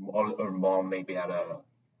 or mom maybe had a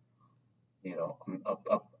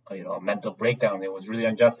mental breakdown. It was really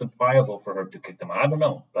unjustifiable for her to kick them out. I don't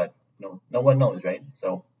know, but no one knows, right?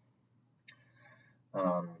 So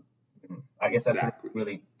um, I guess that Exactly.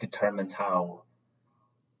 really determines how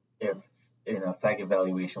if psych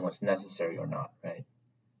evaluation was necessary or not, right?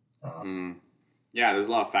 Um, Mm. Yeah, there's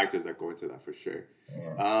a lot of factors that go into that for sure.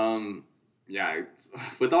 yeah. Yeah,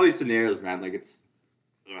 with all these scenarios, man, like it's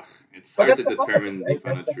But hard that's to the fun of it, determine the right?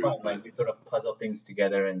 That's final the truth, fun. Like but we sort of puzzle things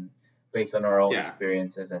together and based on our own yeah,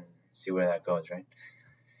 experiences and see where that goes, right?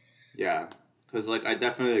 yeah, because like I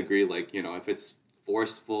definitely agree. Like if it's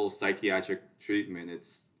forceful psychiatric treatment,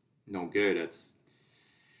 it's no good.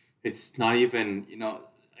 It's not even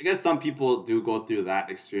I guess some people do go through that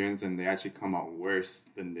experience and they actually come out worse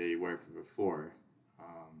than they were before.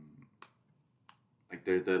 Like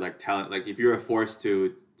they're like telling like if you're forced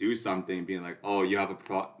to do something, being like, oh, you have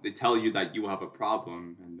they tell you that you have a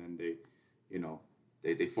problem, and then you know,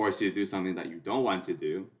 they force you to do something that you don't want to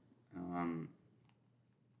do, um,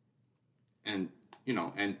 and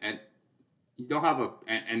and you don't have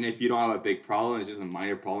and if you don't have a big problem, it's just a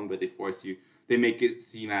minor problem, but they make it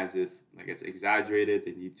seem as if like it's exaggerated.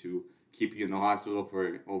 They need to keep you in the hospital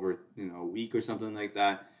for over a week or something like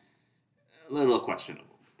that. A little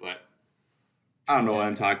questionable, but I don't know what Yeah.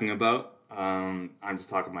 I'm talking about. I'm just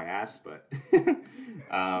talking my ass, but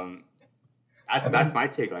um, I that's mean, my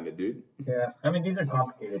take on it, dude. yeah. I mean, these are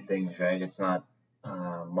complicated things, right? It's not,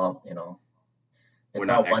 We're it's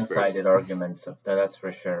not not one-sided experts. arguments. That's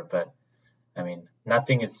for sure. But I mean,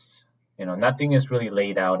 nothing is really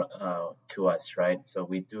laid out to us, right? So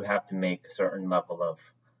we do have to make a certain level of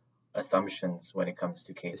assumptions when it comes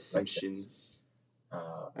to cases like this. Assumptions.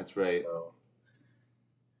 Uh, That's right. so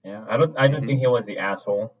yeah, I don't think Mm-hmm. he was the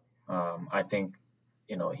asshole. I think,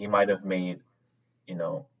 he might have made, you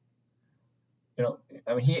know,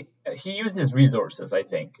 I mean, he used his resources, I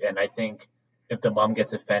think, and I think if the mom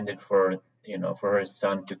gets offended for her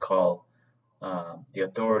son to call the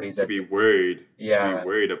authorities, To that's be worried, yeah,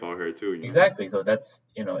 about her too. exactly. So that's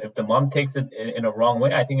if the mom takes it in a wrong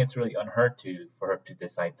way, I think it's really on her for her to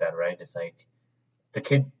decide that, right? It's like the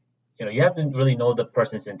kid, you have to really know the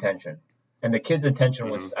person's intention, and the kid's intention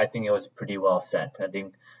Mm-hmm. was, I think, it was pretty well set. I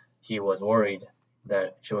think he was worried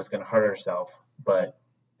that she was going to hurt herself, but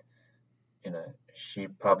she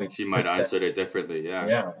probably She might took that. answer it differently. Yeah.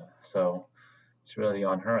 Yeah, so it's really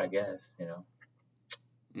on her, I guess.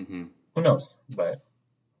 Mm-hmm. Who knows? But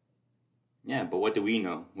Yeah, but what do we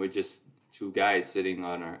know? We're just two guys sitting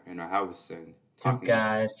in our house and two talking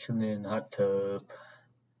guys chilling in a hot tub.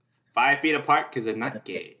 5 feet apart because they're not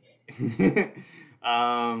gay.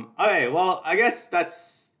 Okay, well, I guess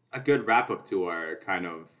that's a good wrap up to our kind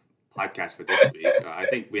of podcast for this week. I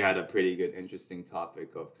think we had a pretty good, interesting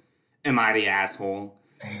topic of "Am I the asshole?"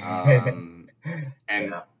 And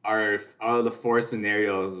Yeah. our out of the four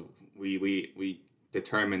scenarios, we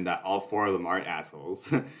determined that all four of them aren't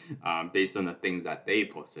assholes, based on the things that they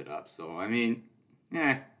posted up. So I mean,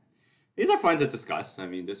 these are fun to discuss. I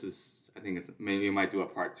mean, this is, I think it's, maybe we might do a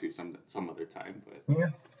part two some other time, but Yeah.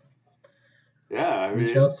 yeah, I We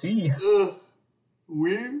mean, shall see.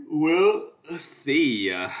 we will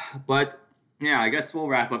see. But yeah, I guess we'll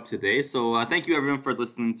wrap up today. So thank you everyone for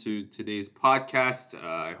listening to today's podcast.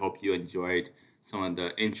 I hope you enjoyed some of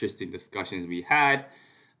the interesting discussions we had.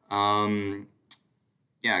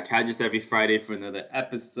 Yeah, catch us every Friday for another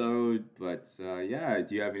episode. But yeah,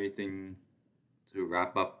 do you have anything to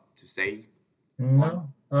wrap up to say? No.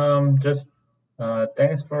 Just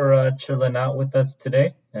thanks for chilling out with us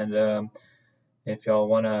today. And if y'all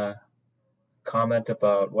wanna comment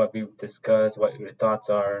about what we've discussed, what your thoughts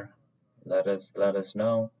are, let us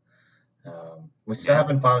know. We still Yeah.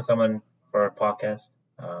 haven't found someone for our podcast.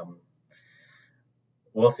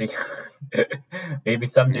 We'll see. Maybe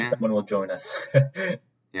someday Yeah. someone will join us.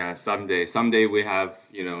 Yeah, someday we have,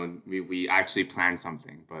 we actually plan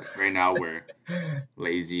something, but right now we're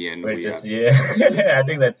lazy and We're just I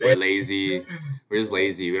think that's we're it. lazy. We're just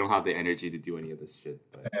lazy. We don't have the energy to do any of this shit.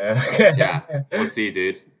 But Uh, yeah, we'll see,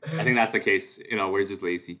 dude. I think that's the case. We're just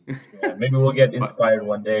lazy. yeah, maybe we'll get But inspired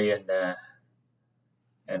one day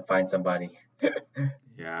and find somebody.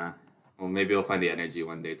 yeah, well, maybe we'll find the energy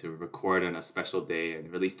one day to record on a special day and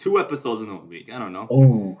release 2 episodes in a week. I don't know.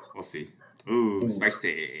 Ooh, We'll see. Ooh, ooh,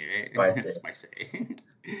 spicy. spicy. Spicy.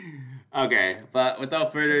 Okay, but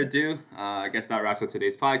without further ado, I guess that wraps up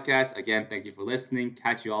today's podcast. Again, thank you for listening.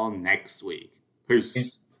 Catch you all next week. Peace.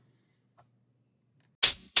 Peace.